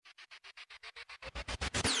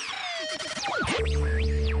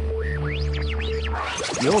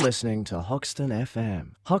You're listening to Hoxton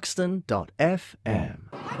FM. Hoxton.fm.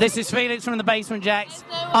 This is Felix from the Basement Jacks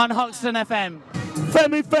on Hoxton FM.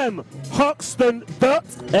 Fem, Hoxton.fm.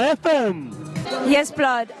 Yes,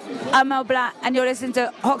 Blood. I'm Mel Black, and you're listening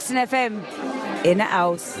to Hoxton FM in the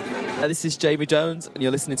house. This is Jamie Jones, and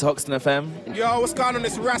you're listening to Hoxton FM. Yo, what's going on?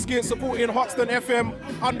 It's Raskin supporting Hoxton FM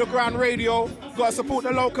Underground Radio. Got to support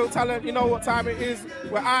the local talent. You know what time it is.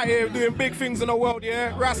 We're out here doing big things in the world,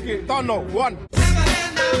 yeah? Raskin, don't know. One.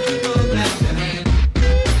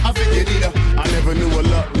 I never knew a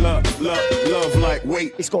love like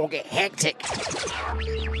wait. It's gonna get hectic.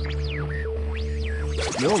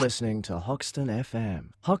 You're listening to Hoxton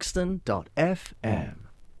FM. Hoxton.fm.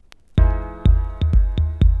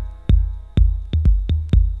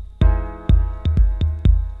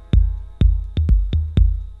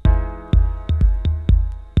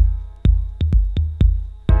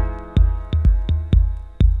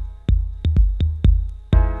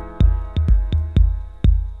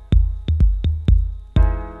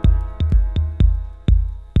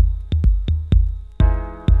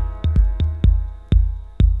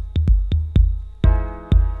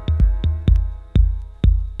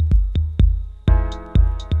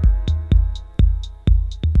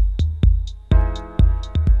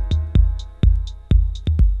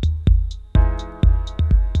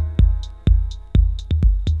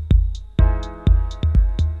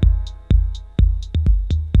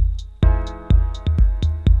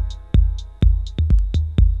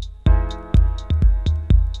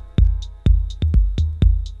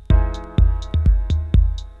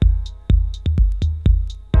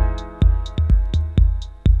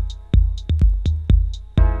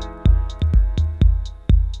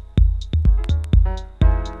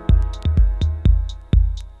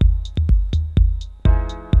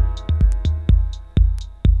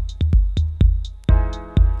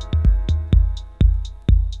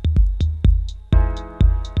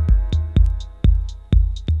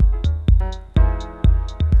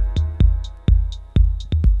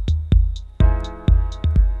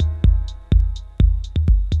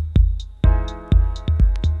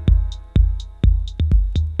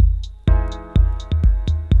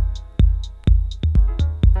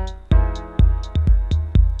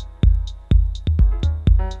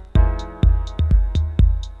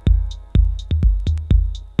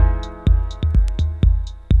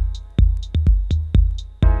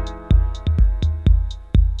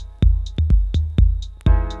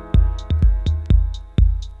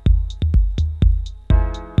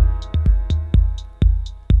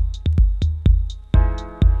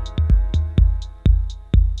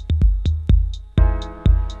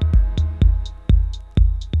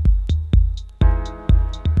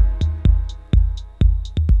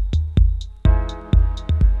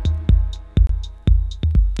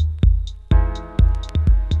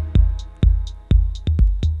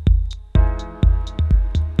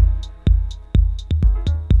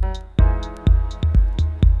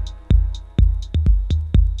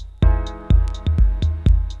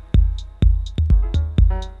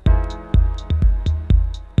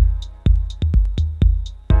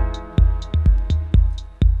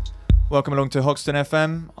 Welcome along to Hoxton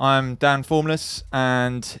FM. I'm Dan Formless,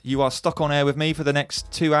 and you are stuck on air with me for the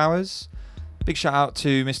next 2 hours. Big shout out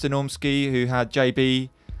to Mr. Normski, who had JB.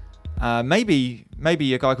 Maybe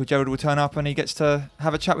a guy called Gerald will turn up and he gets to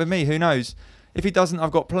have a chat with me. Who knows? If he doesn't,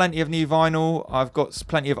 I've got plenty of new vinyl. I've got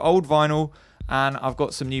plenty of old vinyl, and I've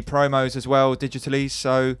got some new promos as well digitally.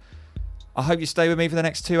 So I hope you stay with me for the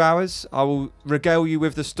next 2 hours. I will regale you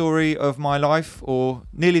with the story of my life, or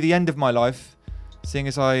nearly the end of my life, seeing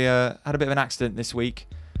as I had a bit of an accident this week,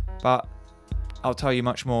 but I'll tell you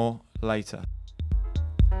much more later.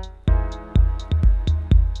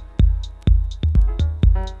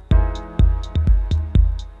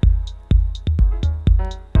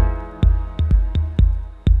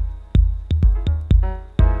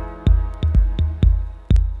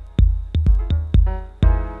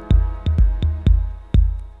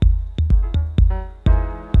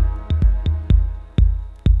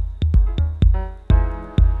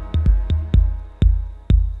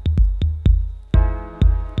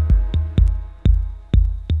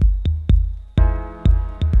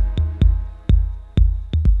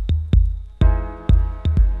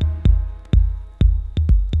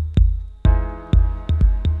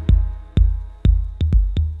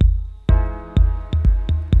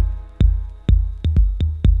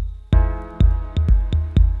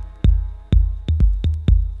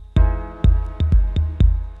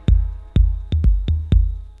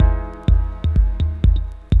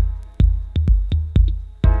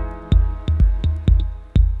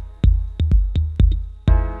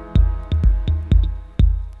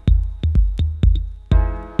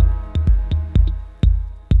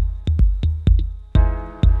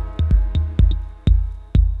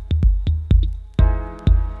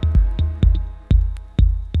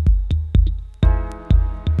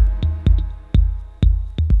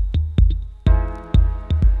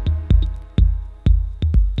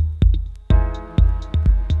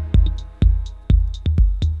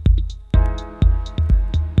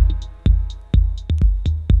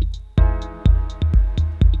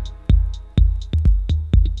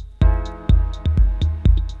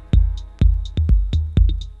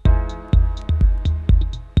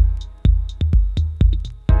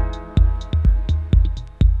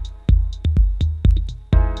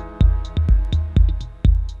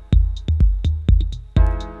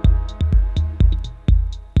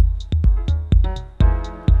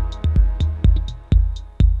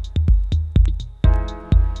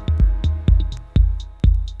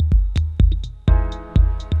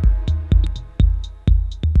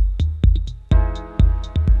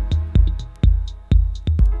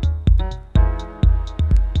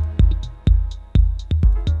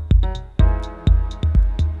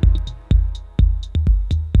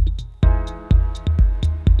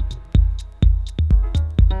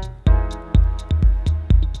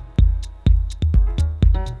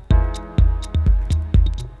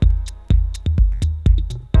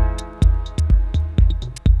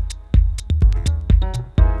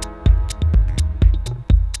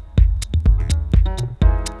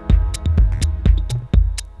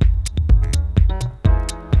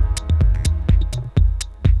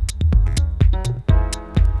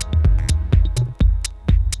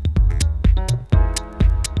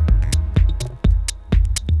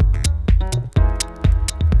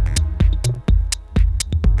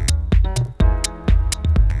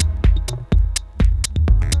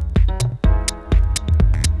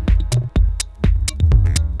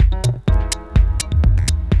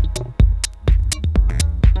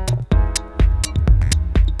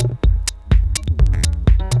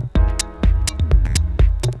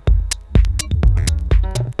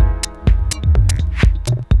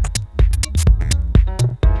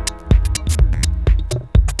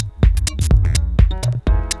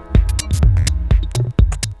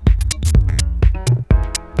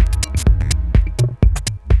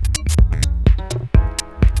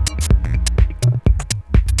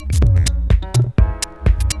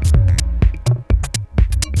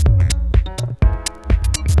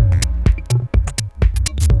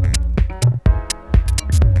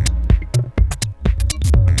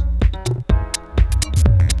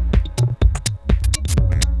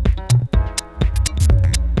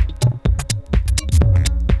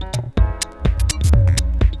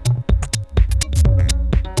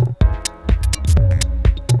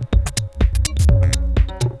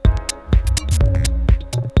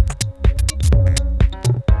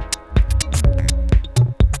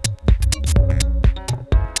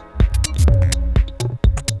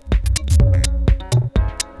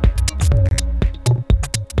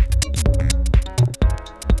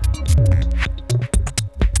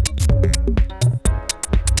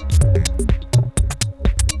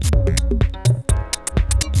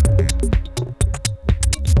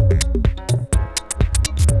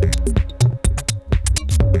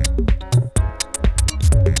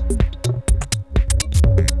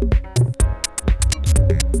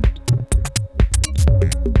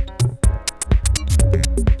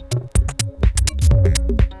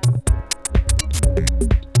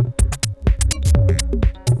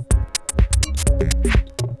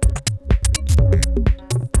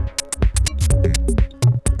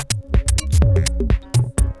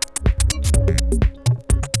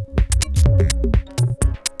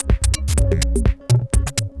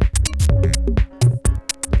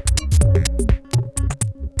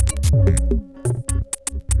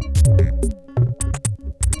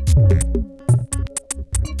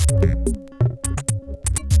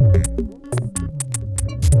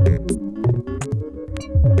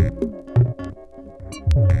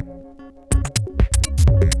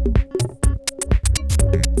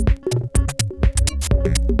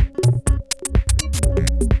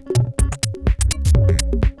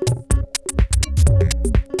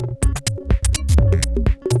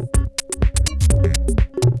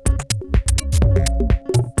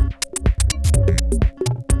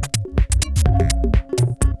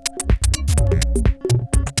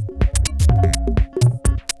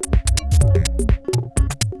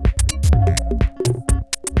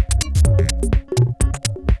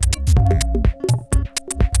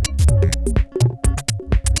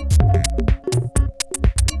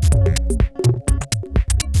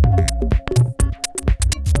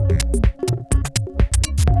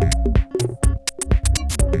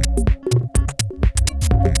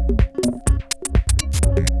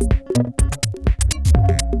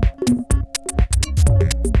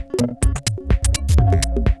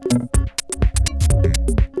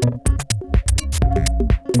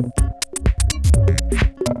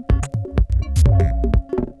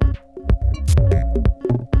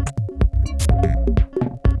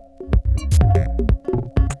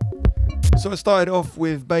 So I started off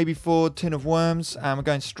with Baby Ford, Tin of Worms, and we're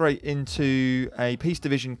going straight into a Peace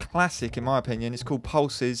Division classic, in my opinion. It's called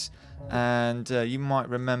Pulses, and you might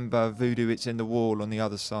remember Voodoo, It's in the Wall on the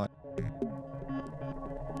other side.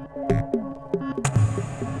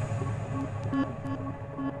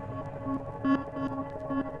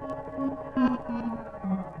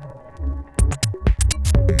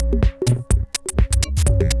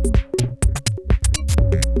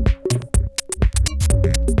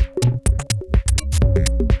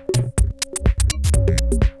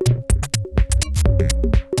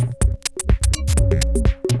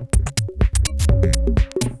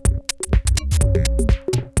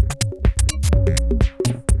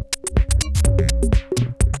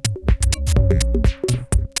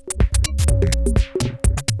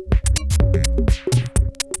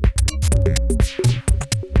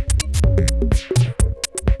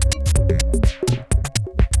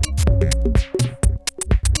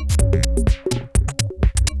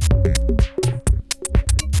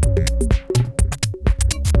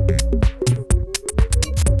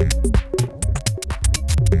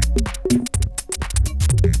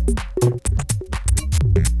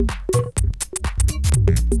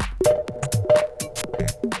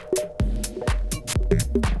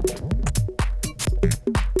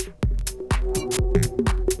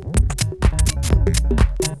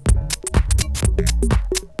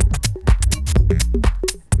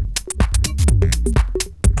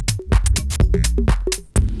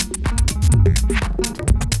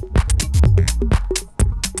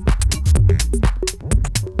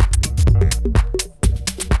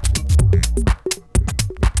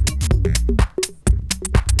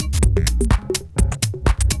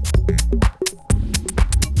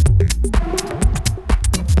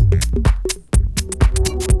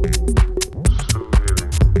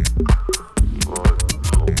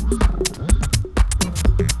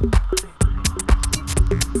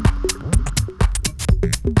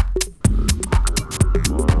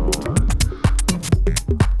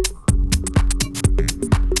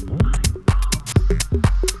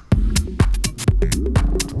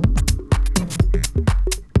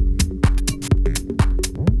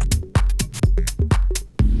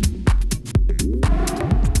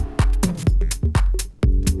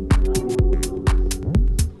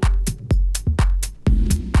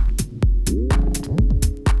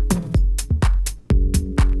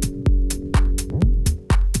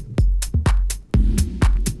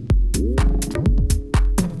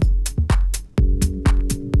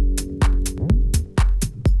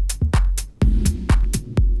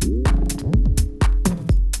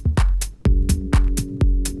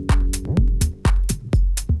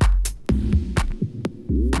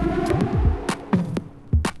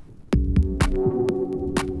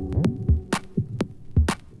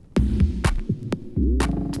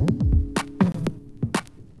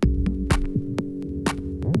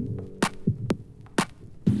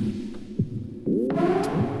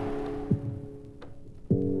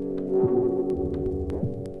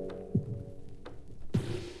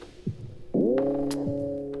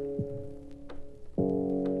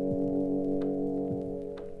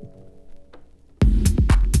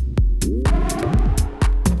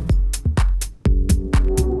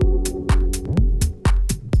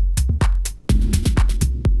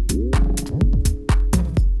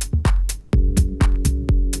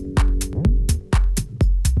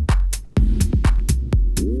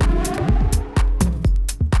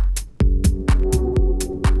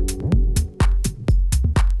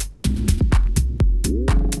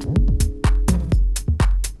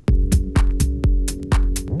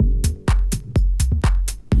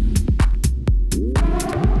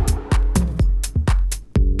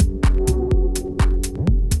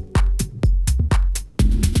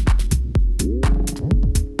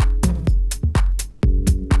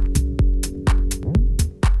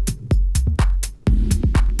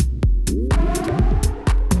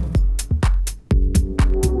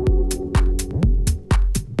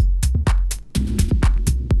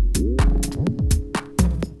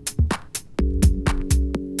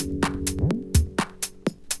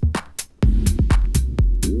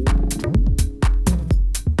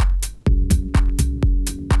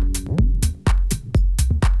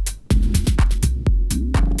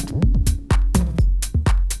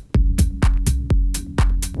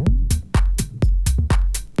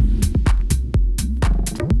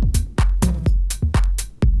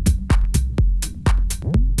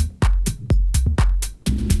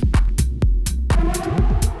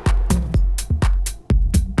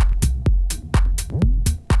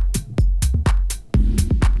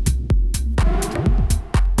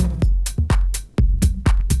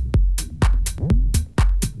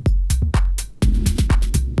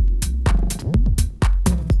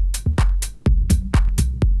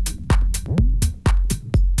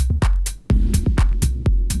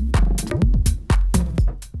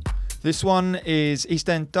 This one is East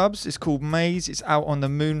End Dubs. It's called Maze. It's out on the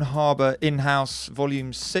Moon Harbour In-House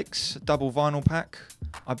Volume 6 double vinyl pack.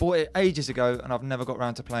 I bought it ages ago and I've never got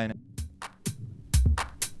around to playing it.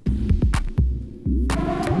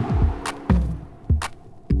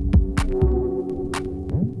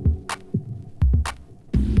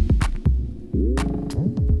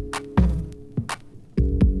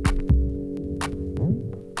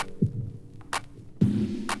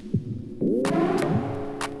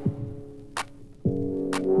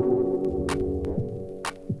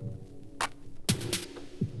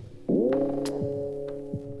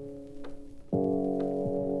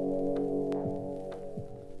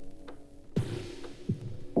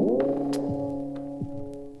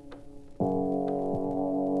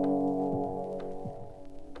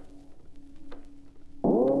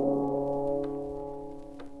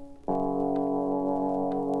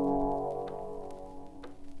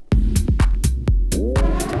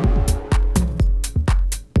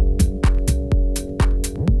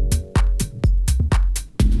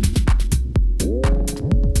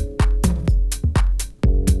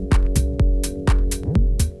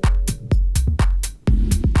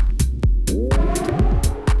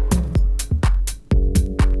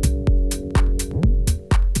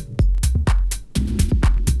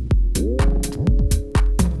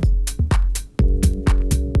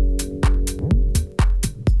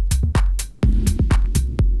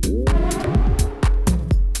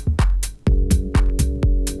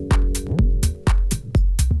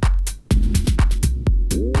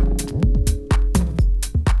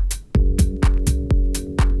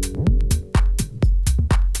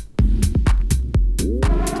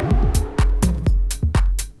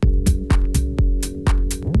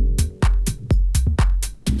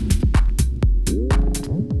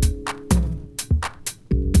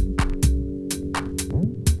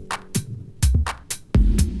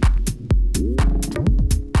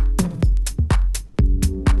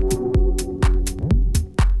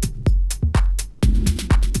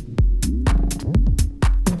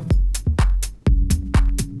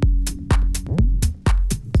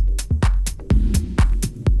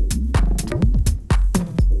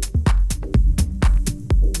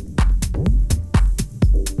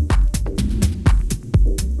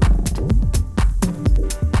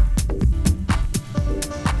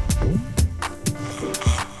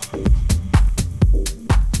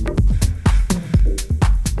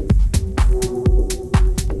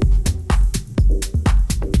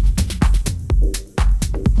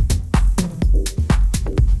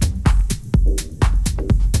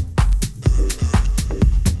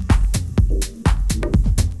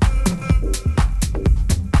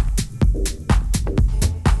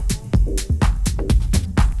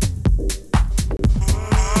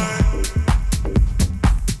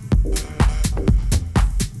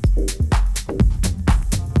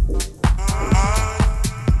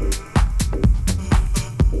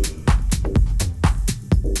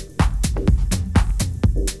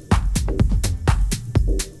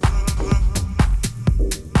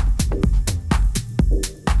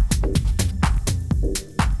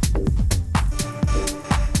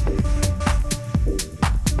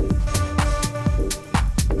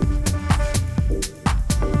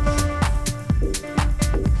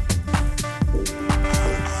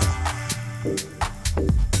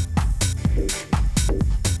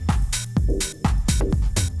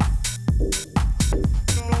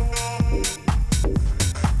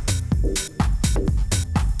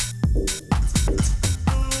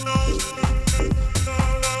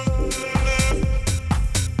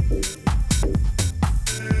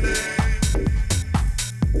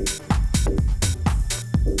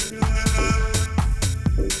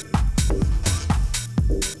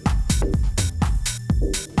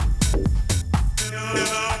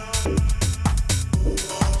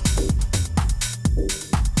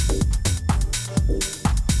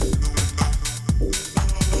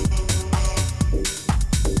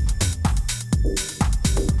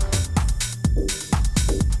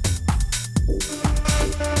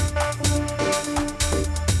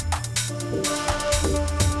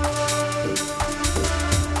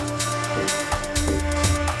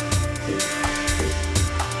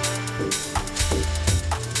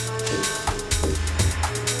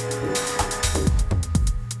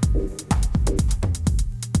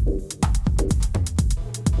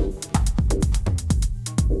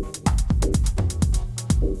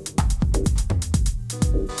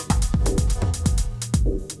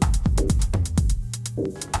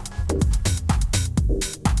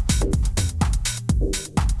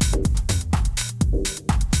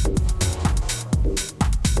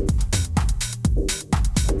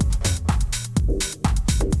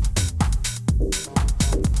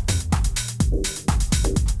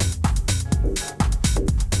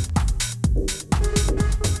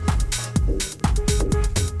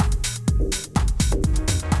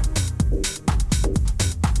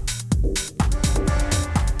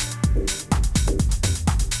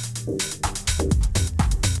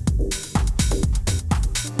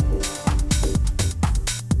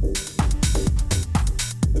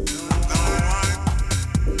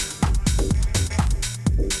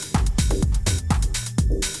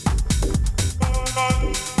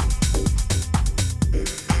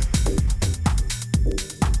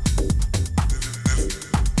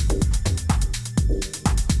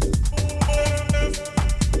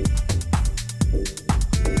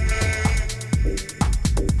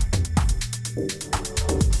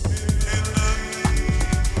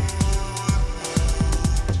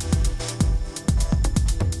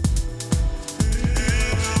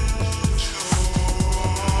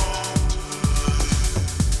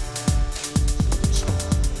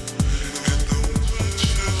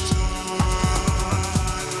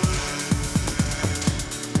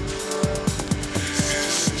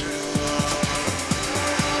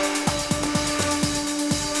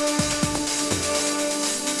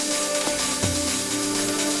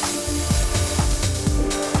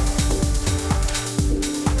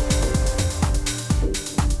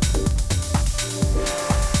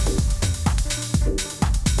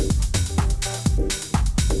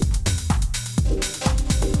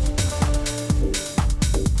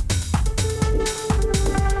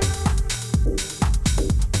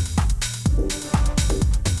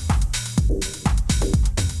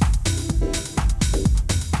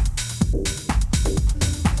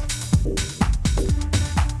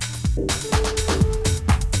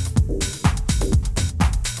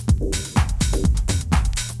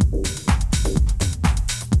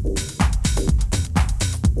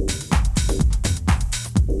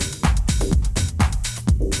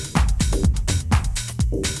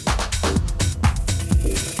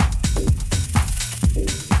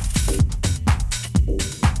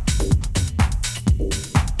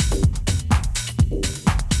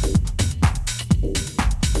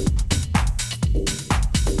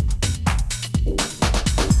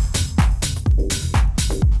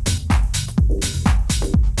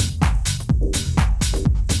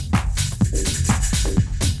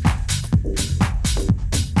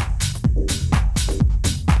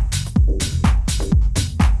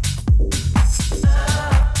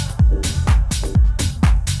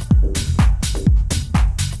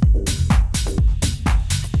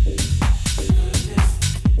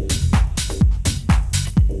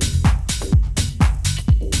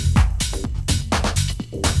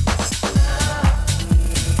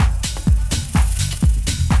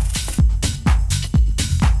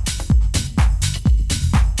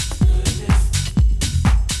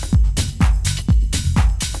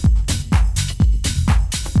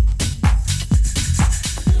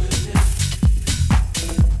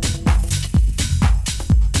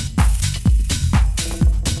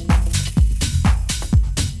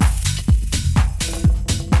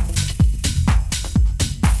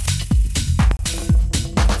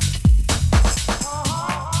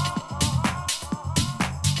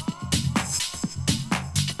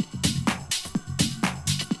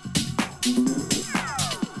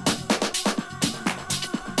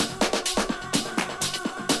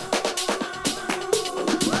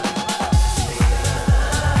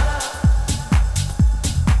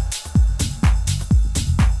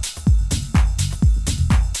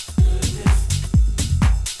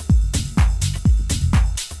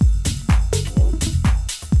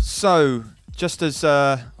 So, just as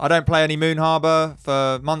I don't play any Moon Harbour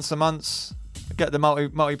for months and months, get the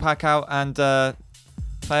multi-pack out and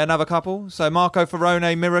play another couple. So Marco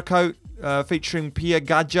Ferrone, Mirror Coat, featuring Pia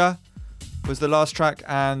Gadja was the last track,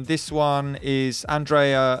 and this one is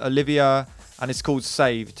Andrea Olivia, and it's called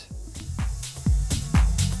Saved.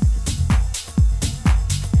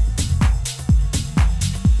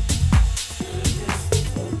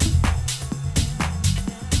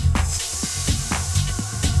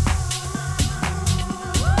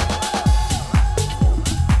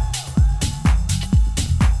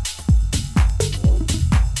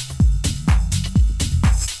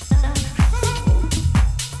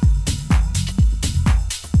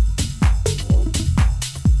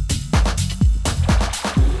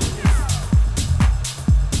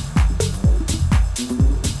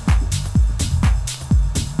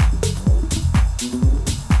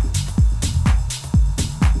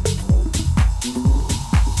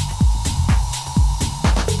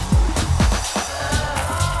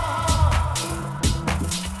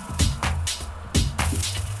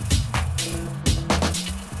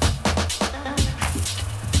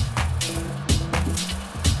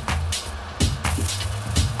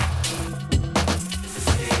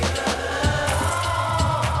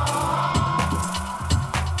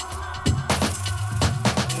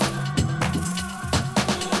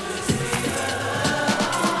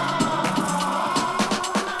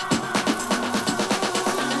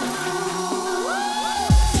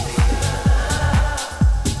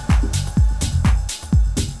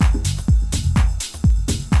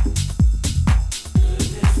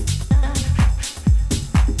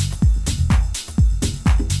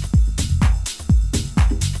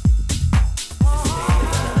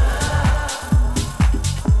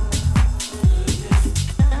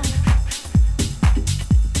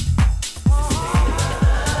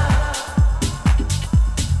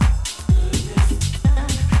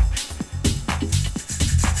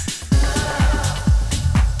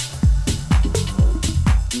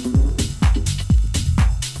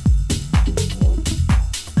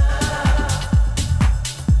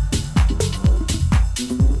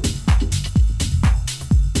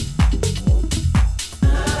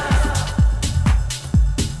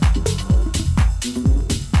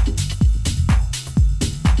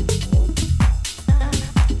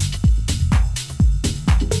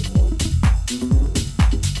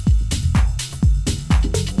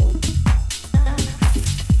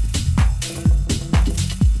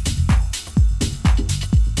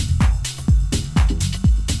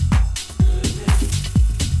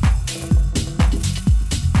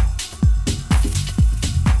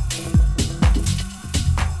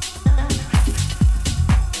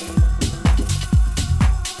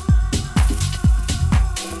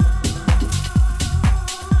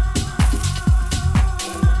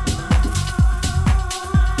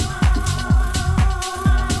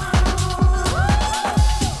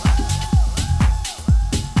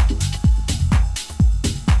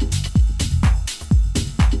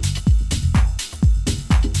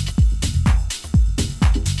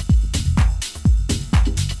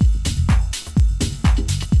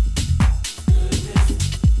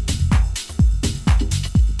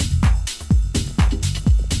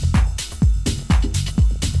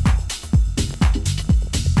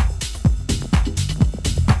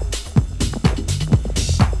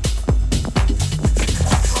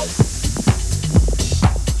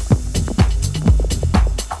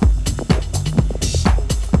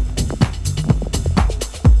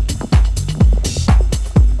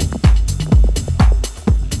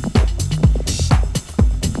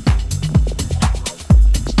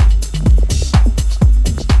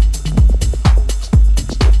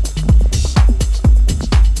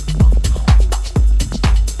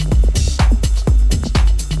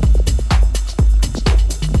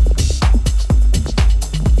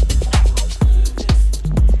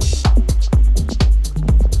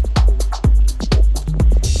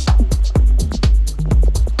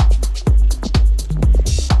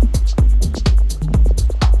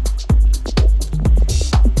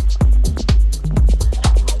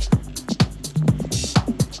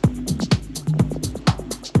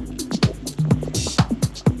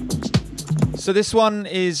 So this one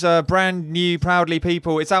is brand new, Proudly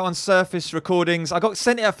People. It's out on Surface Recordings. I got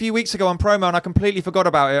sent it a few weeks ago on promo and I completely forgot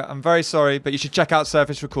about it. I'm very sorry, but you should check out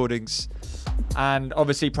Surface Recordings. And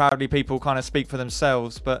obviously Proudly People kind of speak for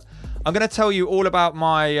themselves. But I'm going to tell you all about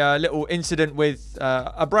my little incident with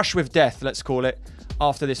a brush with death, let's call it,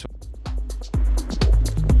 after this one.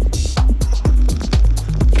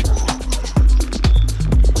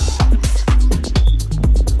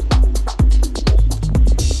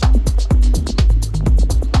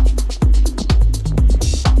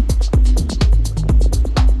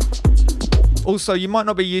 Also, you might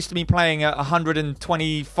not be used to me playing at 125.5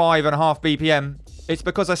 BPM. It's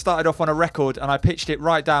because I started off on a record and I pitched it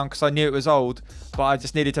right down because I knew it was old, but I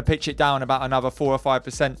just needed to pitch it down about another 4 or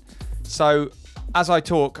 5%. So as I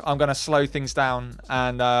talk, I'm going to slow things down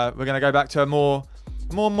and we're going to go back to a more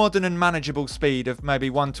modern and manageable speed of maybe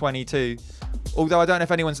 122. Although I don't know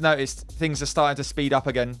if anyone's noticed, things are starting to speed up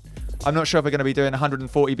again. I'm not sure if we're going to be doing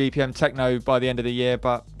 140 BPM techno by the end of the year,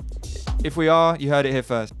 but if we are, you heard it here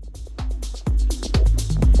first.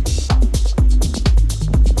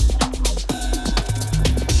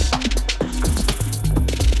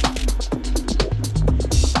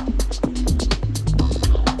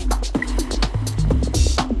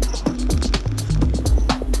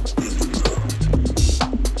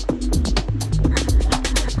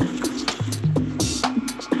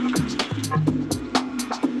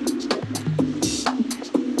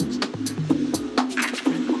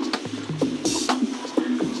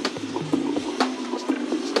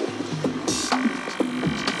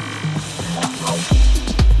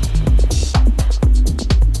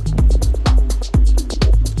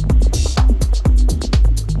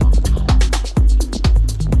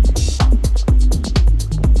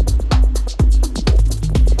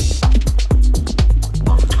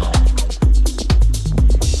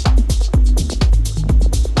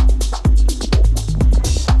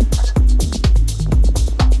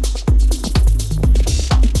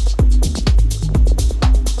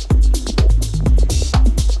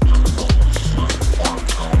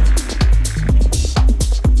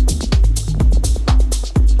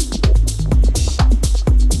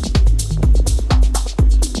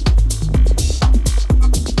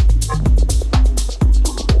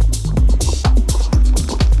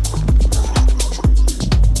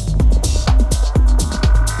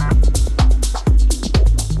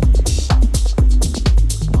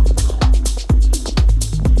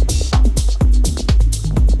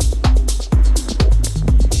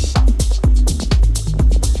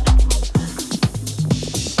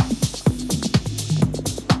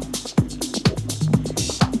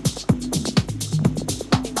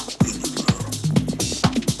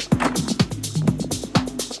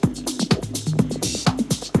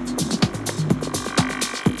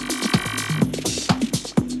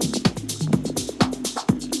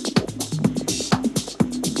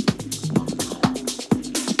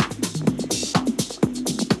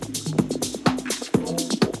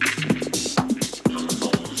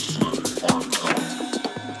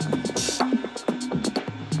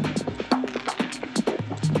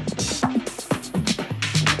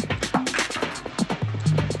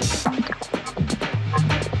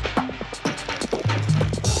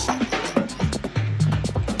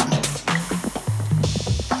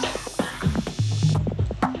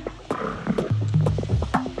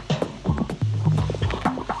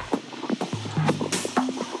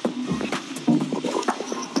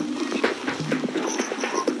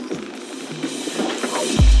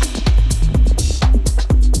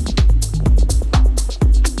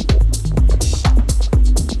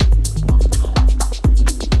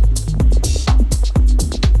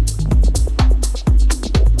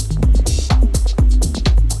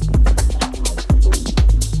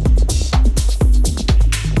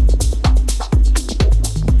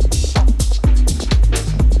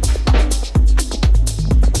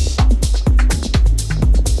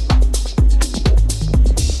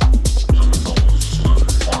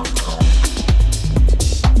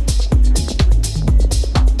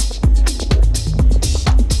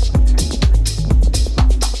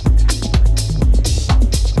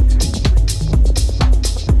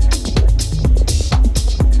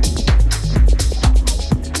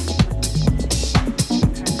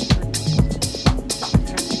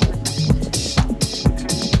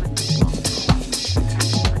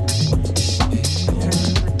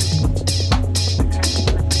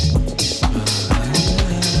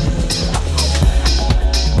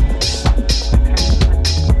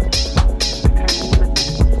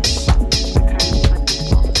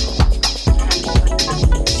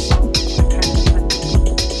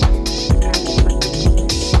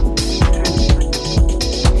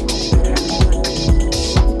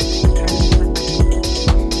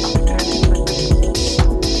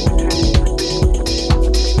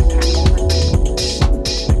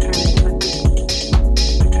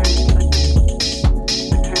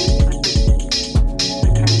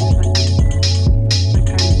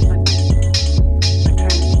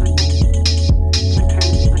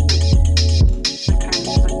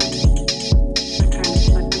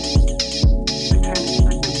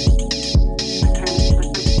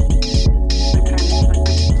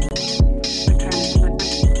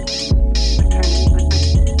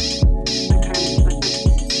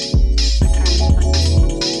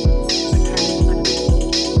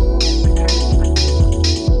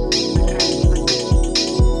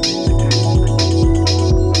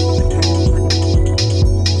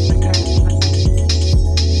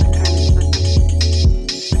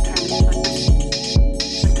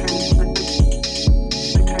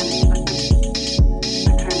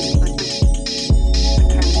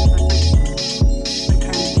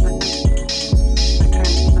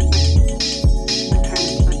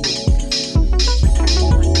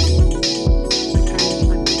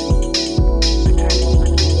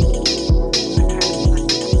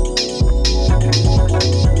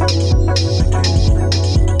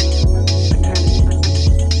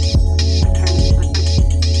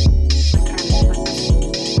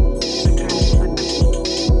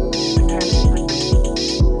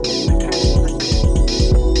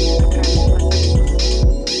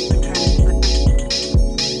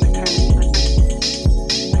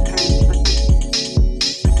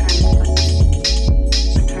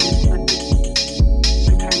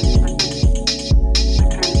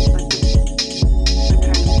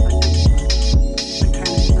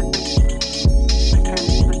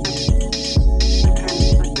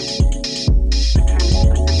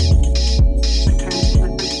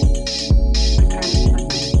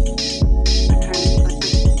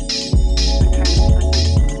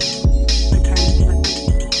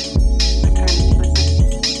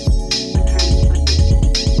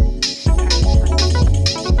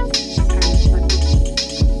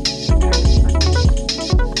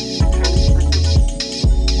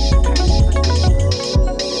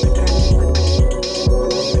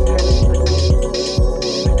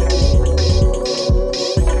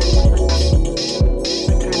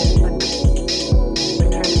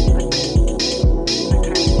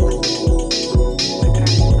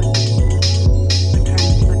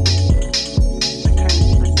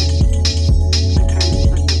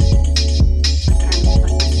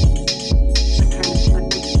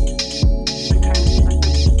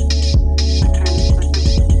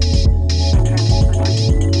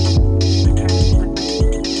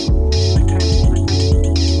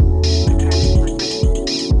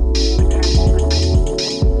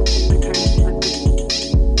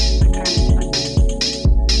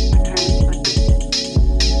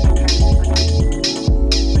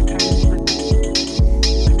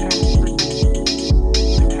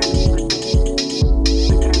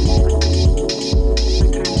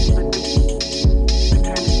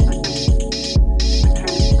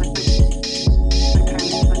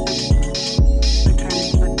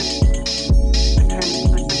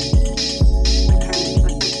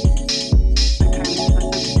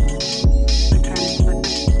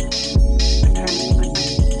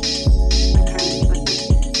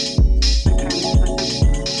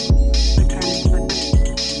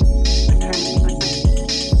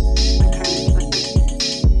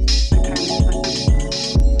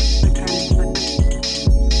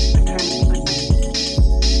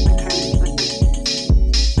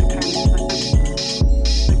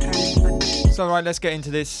 right, let's get into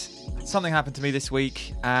this. Something happened to me this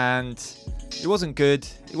week, and it wasn't good,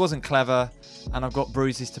 it wasn't clever, and I've got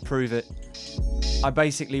bruises to prove it. I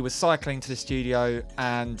basically was cycling to the studio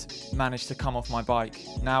and managed to come off my bike.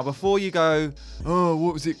 Now, before you go, oh,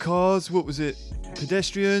 what was it, cars? What was it,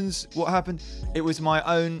 pedestrians? What happened? It was my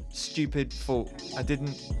own stupid fault. I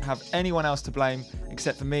didn't have anyone else to blame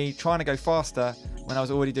except for me trying to go faster when I was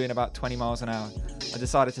already doing about 20 miles an hour. I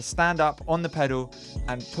decided to stand up on the pedal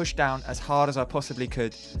and push down as hard as I possibly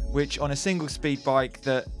could, which on a single speed bike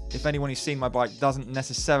that, if anyone who's seen my bike, doesn't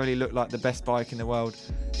necessarily look like the best bike in the world,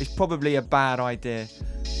 is probably a bad idea.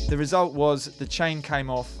 The result was the chain came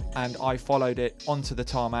off and I followed it onto the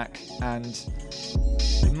tarmac and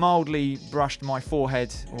mildly brushed my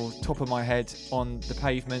forehead or top of my head on the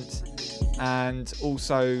pavement, and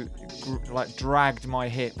also dragged my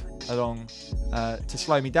hip along to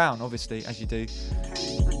slow me down, obviously, as you do.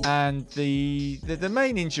 And the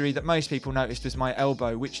main injury that most people noticed was my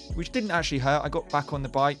elbow, which didn't actually hurt. I got back on the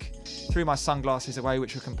bike, threw my sunglasses away,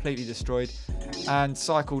 which were completely destroyed, and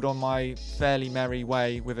cycled on my fairly merry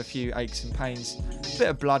way with a few aches and pains. A bit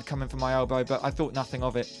of blood coming from my elbow, but I thought nothing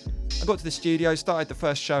of it. I got to the studio, started the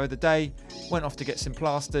first show of the day, went off to get some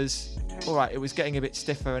plasters. All right, it was getting a bit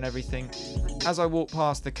stiffer and everything. As I walked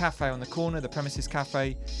past the cafe on the corner, the Premises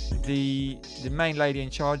Cafe, the main lady in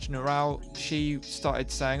charge, Noral, she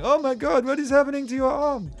started saying, "Oh my God, what is happening to your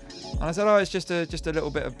arm?" And I said, "Oh, it's just a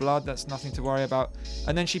little bit of blood. That's nothing to worry about."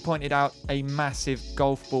 And then she pointed out a massive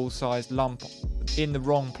golf ball-sized lump in the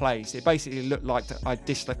wrong place. It basically looked like I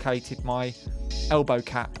dislocated my elbow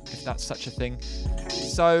cap, if that's such a thing.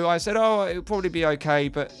 So I said, "Oh, it'll probably be okay."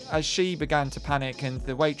 But as she began to panic and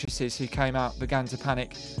the waitresses who came out began to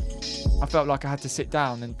panic, I felt like I had to sit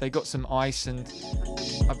down, and they got some ice, and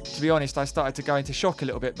to be honest, I started to go into shock a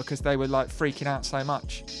little bit because they were like freaking out so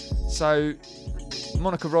much. So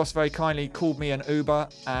Monica Ross very kindly called me an Uber,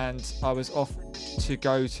 and I was off to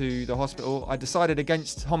go to the hospital. I decided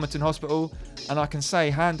against Homerton Hospital, and I can say,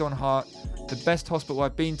 hand on heart, the best hospital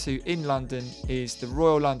I've been to in London is the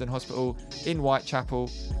Royal London Hospital in Whitechapel.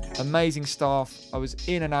 Amazing staff. I was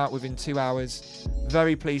in and out within 2 hours.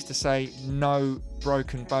 Very pleased to say no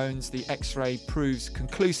broken bones. The X-ray proves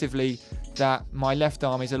conclusively that my left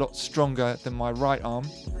arm is a lot stronger than my right arm.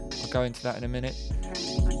 I'll go into that in a minute.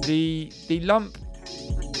 The lump,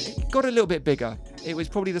 it got a little bit bigger. It was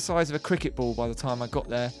probably the size of a cricket ball by the time I got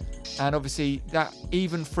there. And obviously that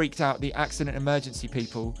even freaked out the accident emergency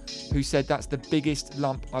people, who said that's the biggest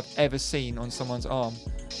lump I've ever seen on someone's arm.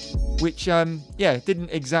 Which, didn't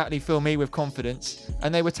exactly fill me with confidence.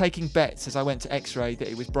 And they were taking bets as I went to X-ray that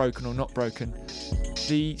it was broken or not broken.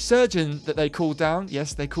 The surgeon that they called down,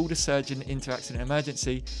 yes, they called a surgeon into accident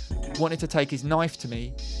emergency, wanted to take his knife to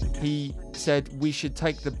me. He said we should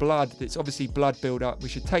take the blood, it's obviously blood build up, we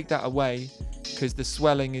should take that away because the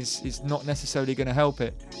swelling is not necessarily going to help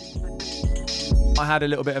it. I had a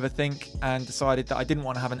little bit of a think and decided that I didn't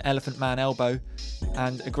want to have an elephant man elbow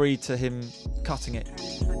and agreed to him cutting it.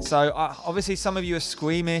 So obviously some of you are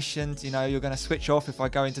squeamish and you're going to switch off if I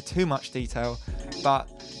go into too much detail, but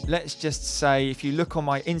let's just say if you look on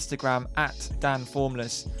my Instagram at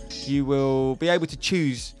DanFormless, you will be able to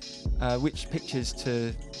choose which pictures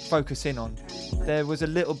to focus in on. There was a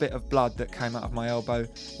little bit of blood that came out of my elbow,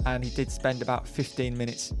 and he did spend about 15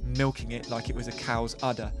 minutes milking it like it was a cow's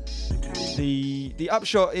udder. The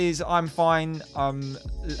upshot is I'm fine. I'm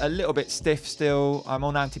a little bit stiff still. I'm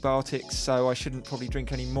on antibiotics, so I shouldn't probably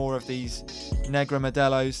drink any more of these Negra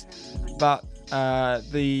Modelos. But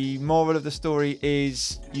the moral of the story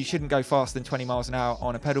is you shouldn't go faster than 20 miles an hour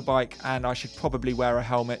on a pedal bike, and I should probably wear a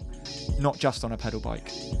helmet, not just on a pedal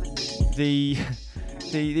bike.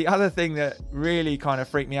 The other thing that really kind of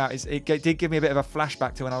freaked me out is it did give me a bit of a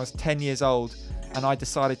flashback to when I was 10 years old and I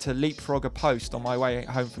decided to leapfrog a post on my way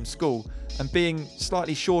home from school. And being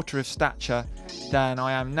slightly shorter of stature than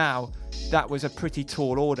I am now, that was a pretty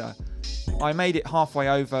tall order. I made it halfway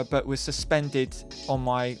over, but was suspended on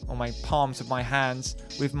my palms of my hands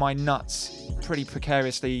with my nuts pretty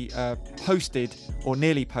precariously posted or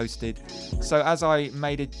nearly posted. So as I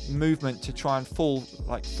made a movement to try and fall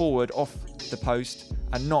forward off the post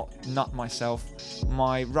and not nut myself,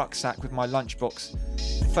 my rucksack with my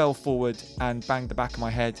lunchbox fell forward and banged the back of my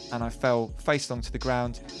head, and I fell face on to the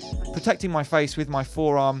ground, protecting my face with my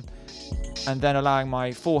forearm and then allowing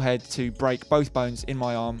my forehead to break both bones in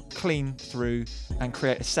my arm clean through and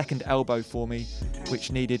create a second elbow for me,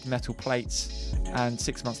 which needed metal plates, and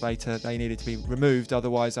 6 months later they needed to be removed,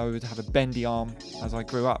 otherwise I would have a bendy arm as I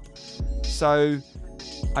grew up. So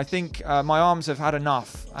I think my arms have had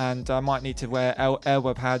enough, and I might need to wear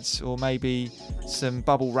elbow pads, or maybe some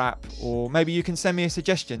bubble wrap, or maybe you can send me a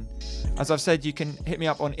suggestion. As I've said, you can hit me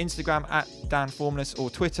up on Instagram at Dan Formless, or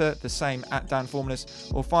Twitter, the same, at Dan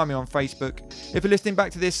Formless, or find me on Facebook. If you're listening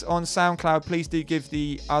back to this on SoundCloud, please do give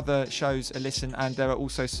the other shows a listen, and there are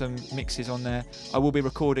also some mixes on there. I will be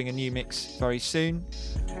recording a new mix very soon.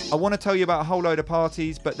 I want to tell you about a whole load of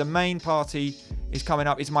parties, but the main party is coming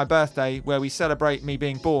up. It's my birthday, where we celebrate me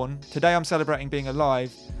being born. Today I'm celebrating being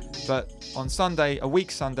alive, but on Sunday, a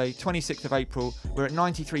week Sunday, 26th of April, we're at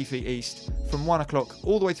 93 Feet East from 1 o'clock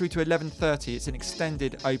all the way through to 11:30. It's an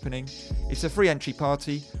extended opening. It's a free entry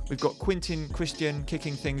party. We've got Quentin Christian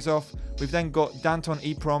kicking things off. We've then got Danton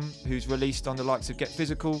Eprom, who's released on the likes of Get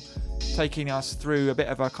Physical, taking us through a bit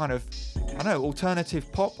of a kind of, I don't know,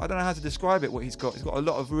 alternative pop. I don't know how to describe it, what he's got. He's got a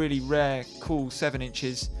lot of really rare, cool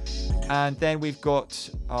 7-inches. And then we've got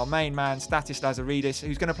our main man, Statis Lazaridis,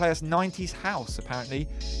 who's going to play us 90s house, apparently.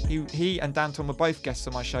 He and Danton were both guests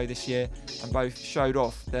on my show this year, and both showed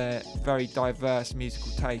off their very diverse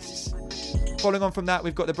musical tastes. Following on from that,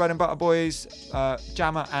 we've got the Bread and Butter Boys,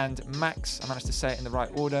 Jammer and Max. I managed to say it in the right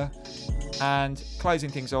order. And closing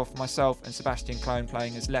things off, myself and Sebastian Clone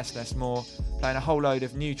playing as Less Less More, playing a whole load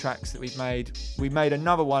of new tracks that we've made. We made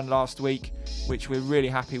another one last week, which we're really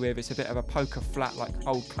happy with. It's a bit of a Poker Flat, like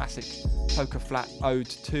old classic Poker Flat Ode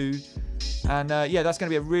 2. And yeah, that's going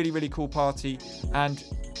to be a really, really cool party. And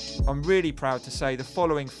I'm really proud to say the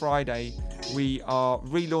following Friday, we are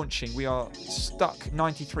relaunching. We are Stuck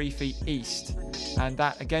 93 Feet East, and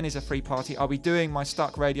that again is a free party. I'll be doing my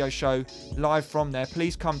Stuck radio show live from there.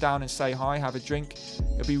 Please come down and say hi, have a drink.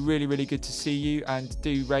 It'll be really, really good to see you and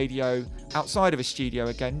do radio outside of a studio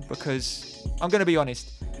again, because I'm going to be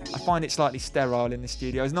honest, I find it slightly sterile in the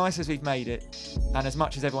studio. As nice as we've made it, and as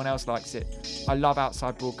much as everyone else likes it, I love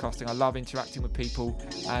outside broadcasting. I love interacting with people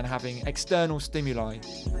and having external stimuli.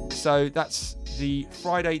 So that's the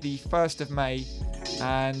Friday, the 1st of May,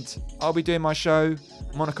 and I'll be doing my show.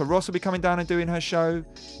 Monica Ross will be coming down and doing her show.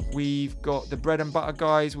 We've got the Bread and Butter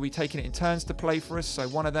guys will be taking it in turns to play for us, so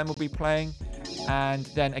one of them will be playing. And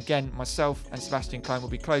then again, myself and Sebastian Clone will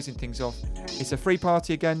be closing things off. It's a free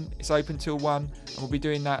party again. It's open till 1, and we'll be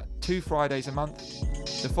doing that 2 Fridays a month.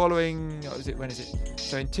 The following, when is it?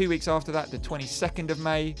 So in 2 weeks after that, the 22nd of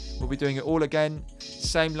May, we'll be doing it all again.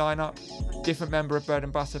 Same lineup, different member of Bread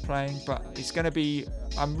and Butter playing, but it's going to be,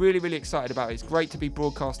 I'm really, really excited about it. It's great to be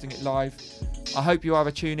broadcasting it live. I hope you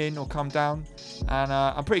either tune in or come down. And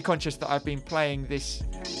I'm pretty conscious that I've been playing this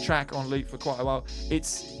track on loop for quite a while.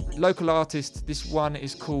 It's local artist. This one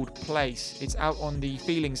is called Place. It's out on the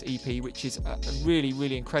Feelings EP, which is a really,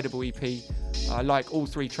 really incredible EP. I like all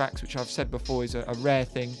 3 tracks, which I've said before is a rare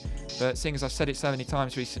thing. But seeing as I've said it so many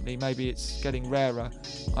times recently, maybe it's getting rarer.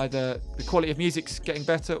 Either the quality of music's getting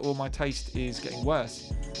better or my taste is getting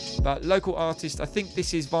worse. But local artist, I think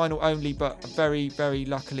this is vinyl only, but very, very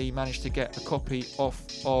luckily managed to get a copy off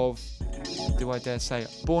of, do I dare say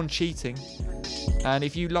it, Born Cheating. And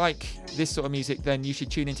if you like this sort of music, then you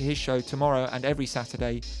should tune into his show tomorrow and every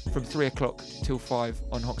Saturday from 3 o'clock till 5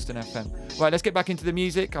 on Hoxton FM. Right, let's get back into the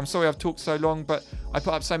music. I'm sorry I've talked so long, but I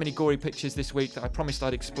put up so many gory pictures this week that I promised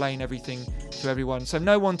I'd explain everything to everyone. So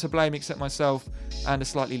no one to blame except myself and a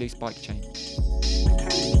slightly loose bike chain.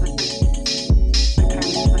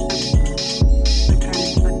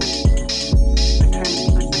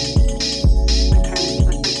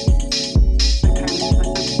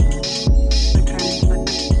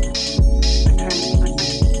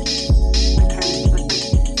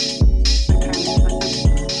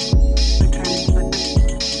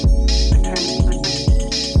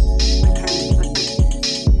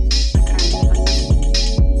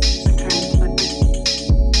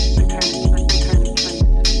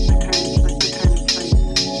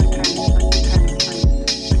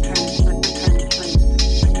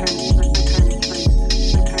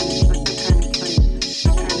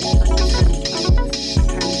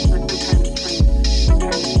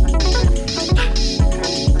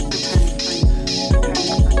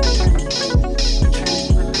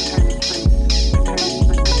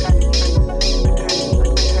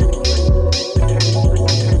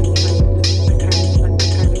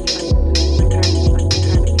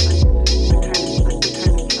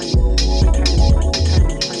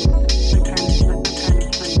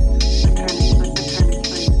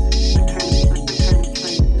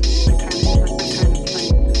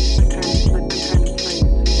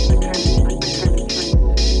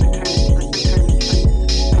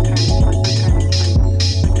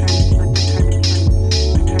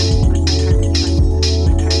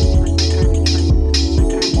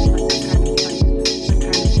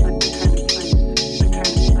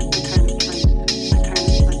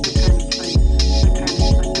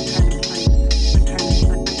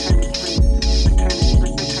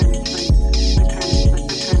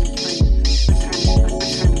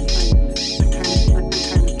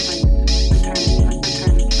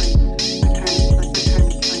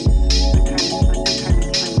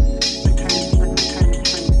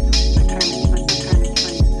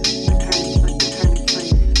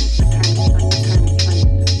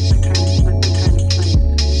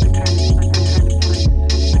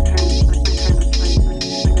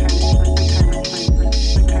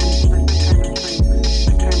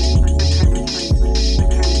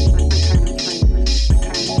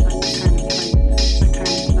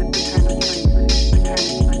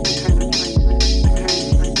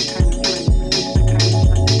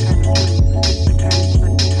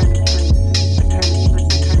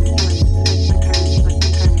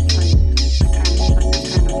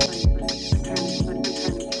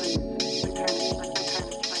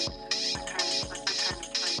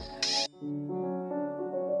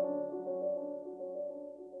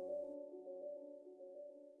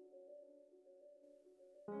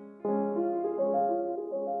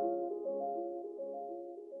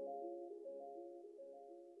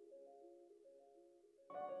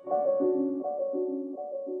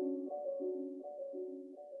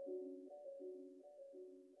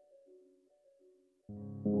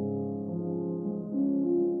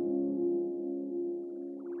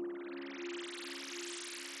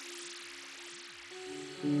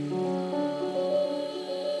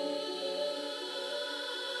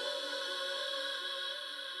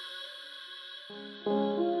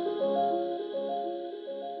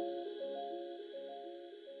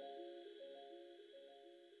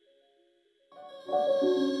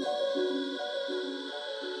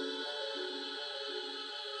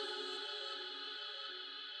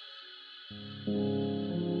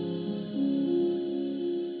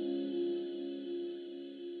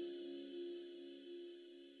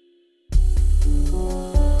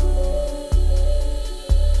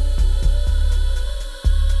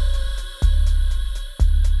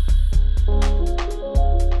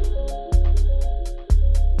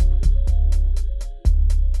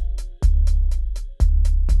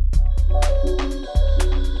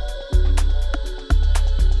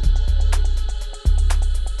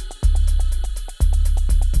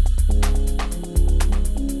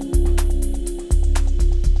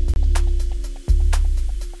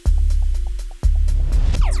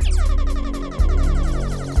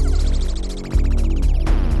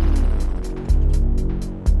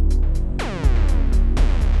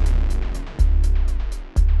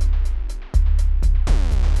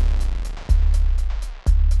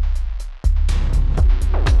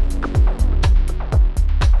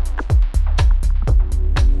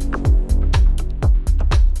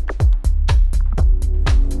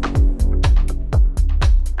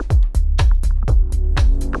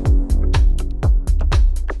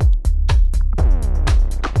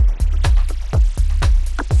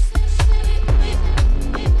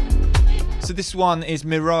 So this one is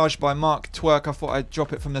Mirage by Mark Twerk. I thought I'd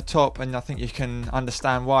drop it from the top, and I think you can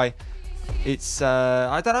understand why. It's,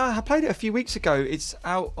 I don't know, I played it a few weeks ago. It's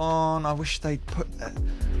out on, I wish they'd put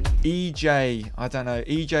EJ, I don't know,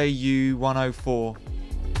 EJU 104.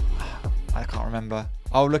 I can't remember.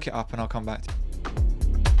 I'll look it up and I'll come back to you.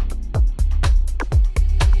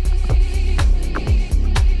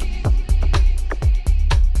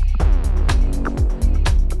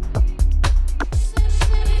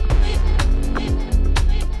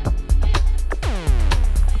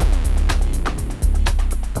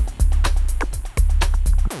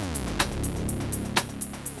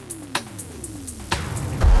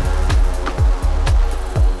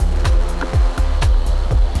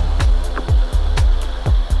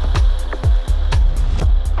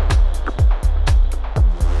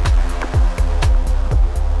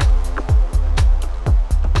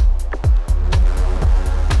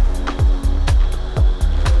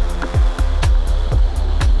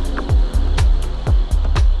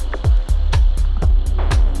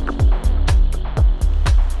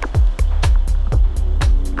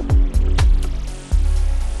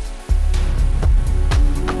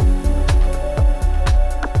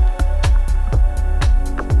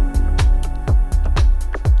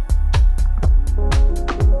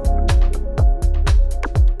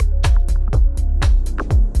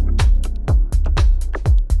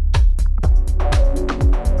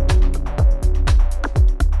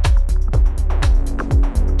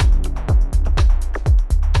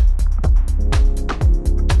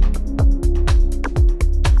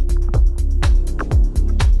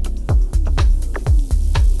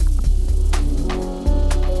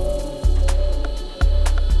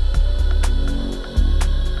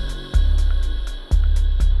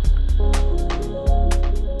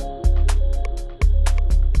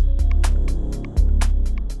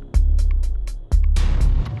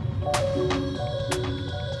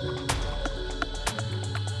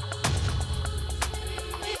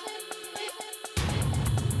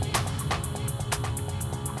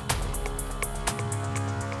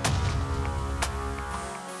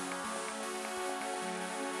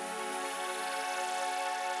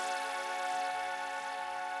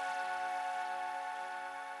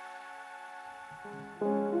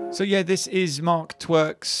 So yeah, this is Mark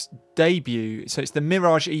Twerk's debut. So it's the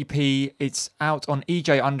Mirage EP. It's out on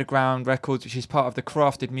EJ Underground Records, which is part of the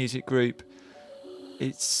Crafted Music Group.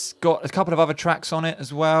 It's got a couple of other tracks on it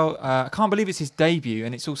as well. I can't believe it's his debut,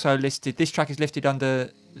 and it's also listed. This track is listed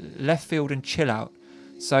under Left Field and Chill Out.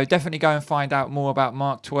 So definitely go and find out more about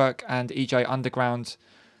Mark Twerk and EJ Underground.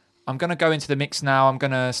 I'm going to go into the mix now. I'm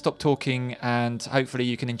going to stop talking and hopefully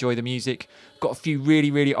you can enjoy the music. Got a few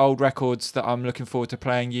really, really old records that I'm looking forward to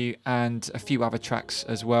playing you, and a few other tracks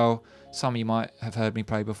as well. Some you might have heard me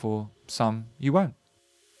play before, some you won't.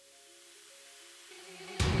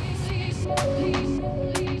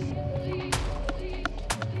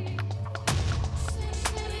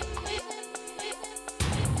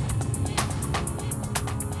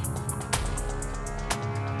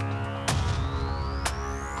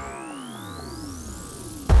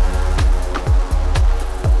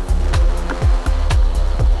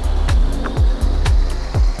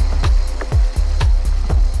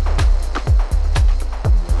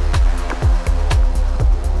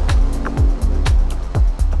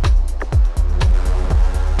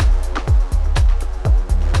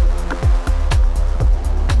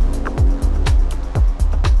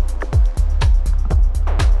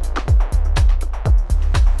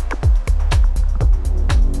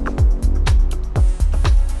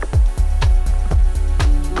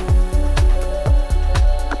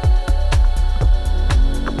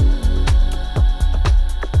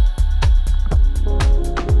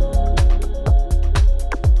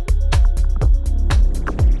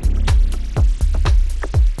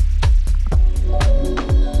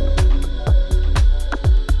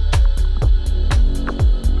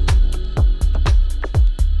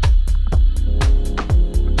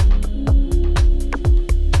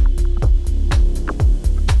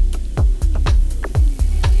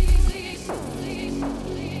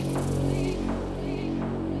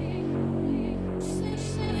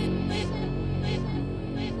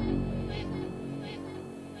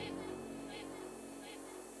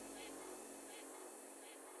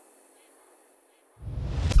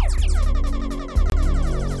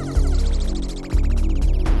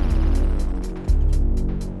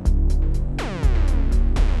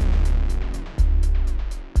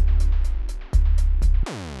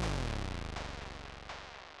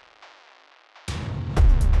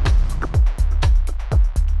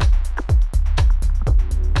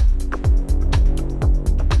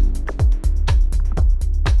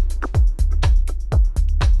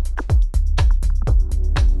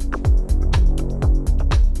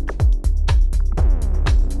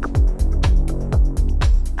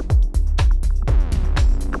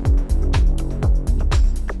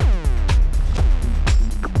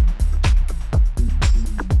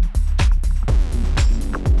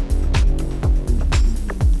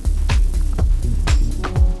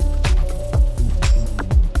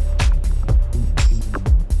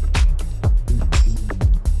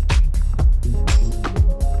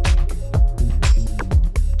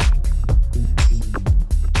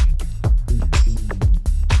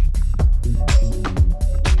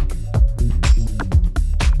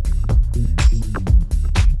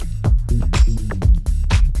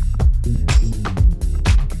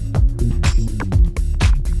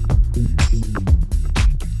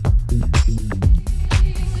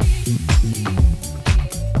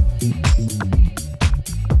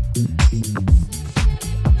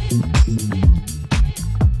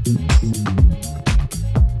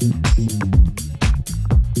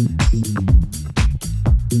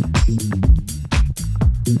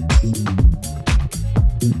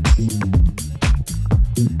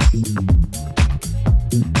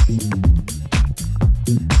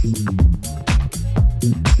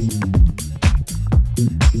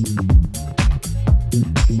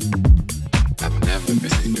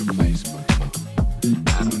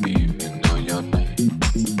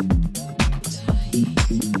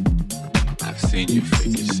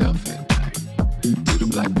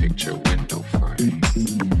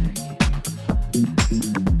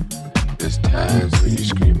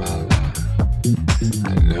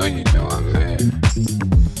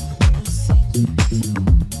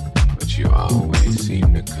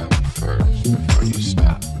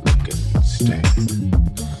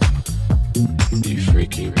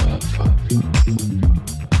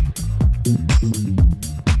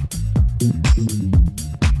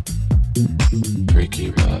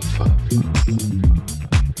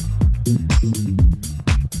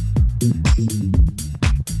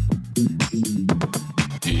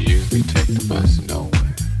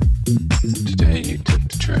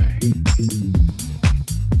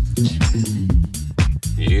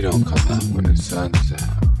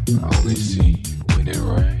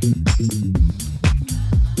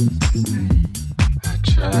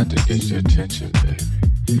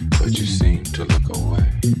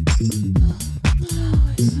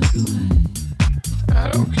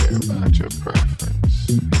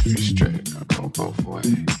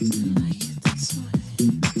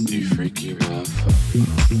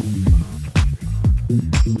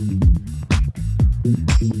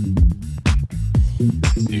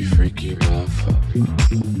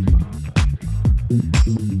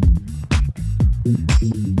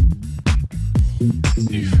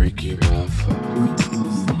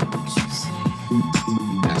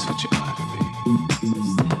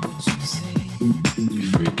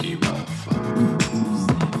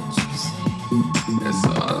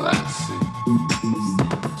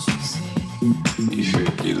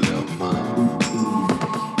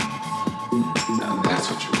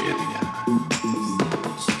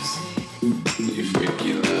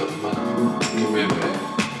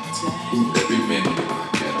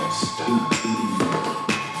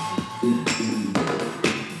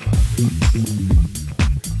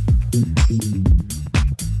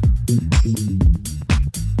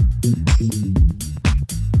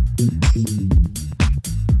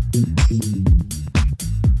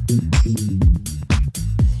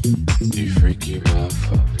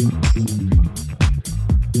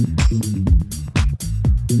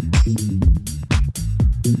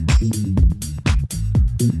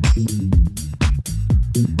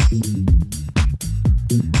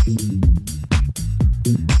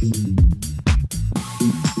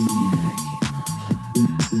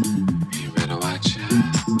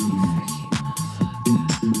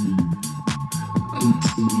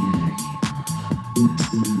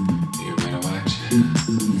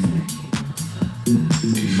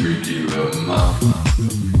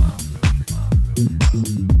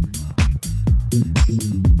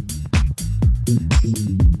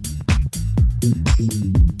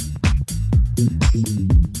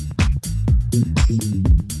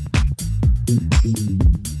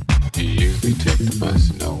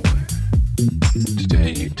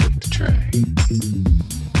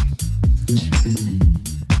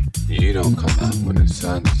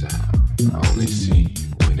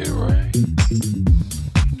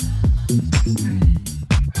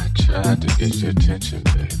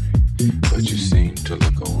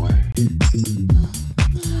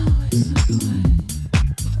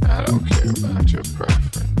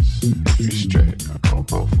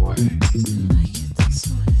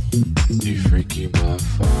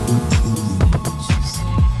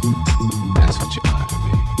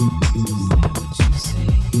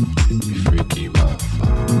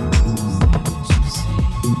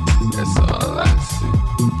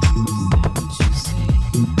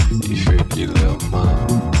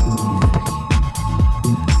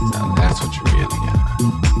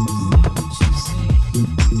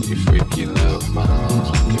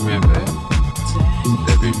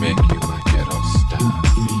 Let me make you my ghetto style.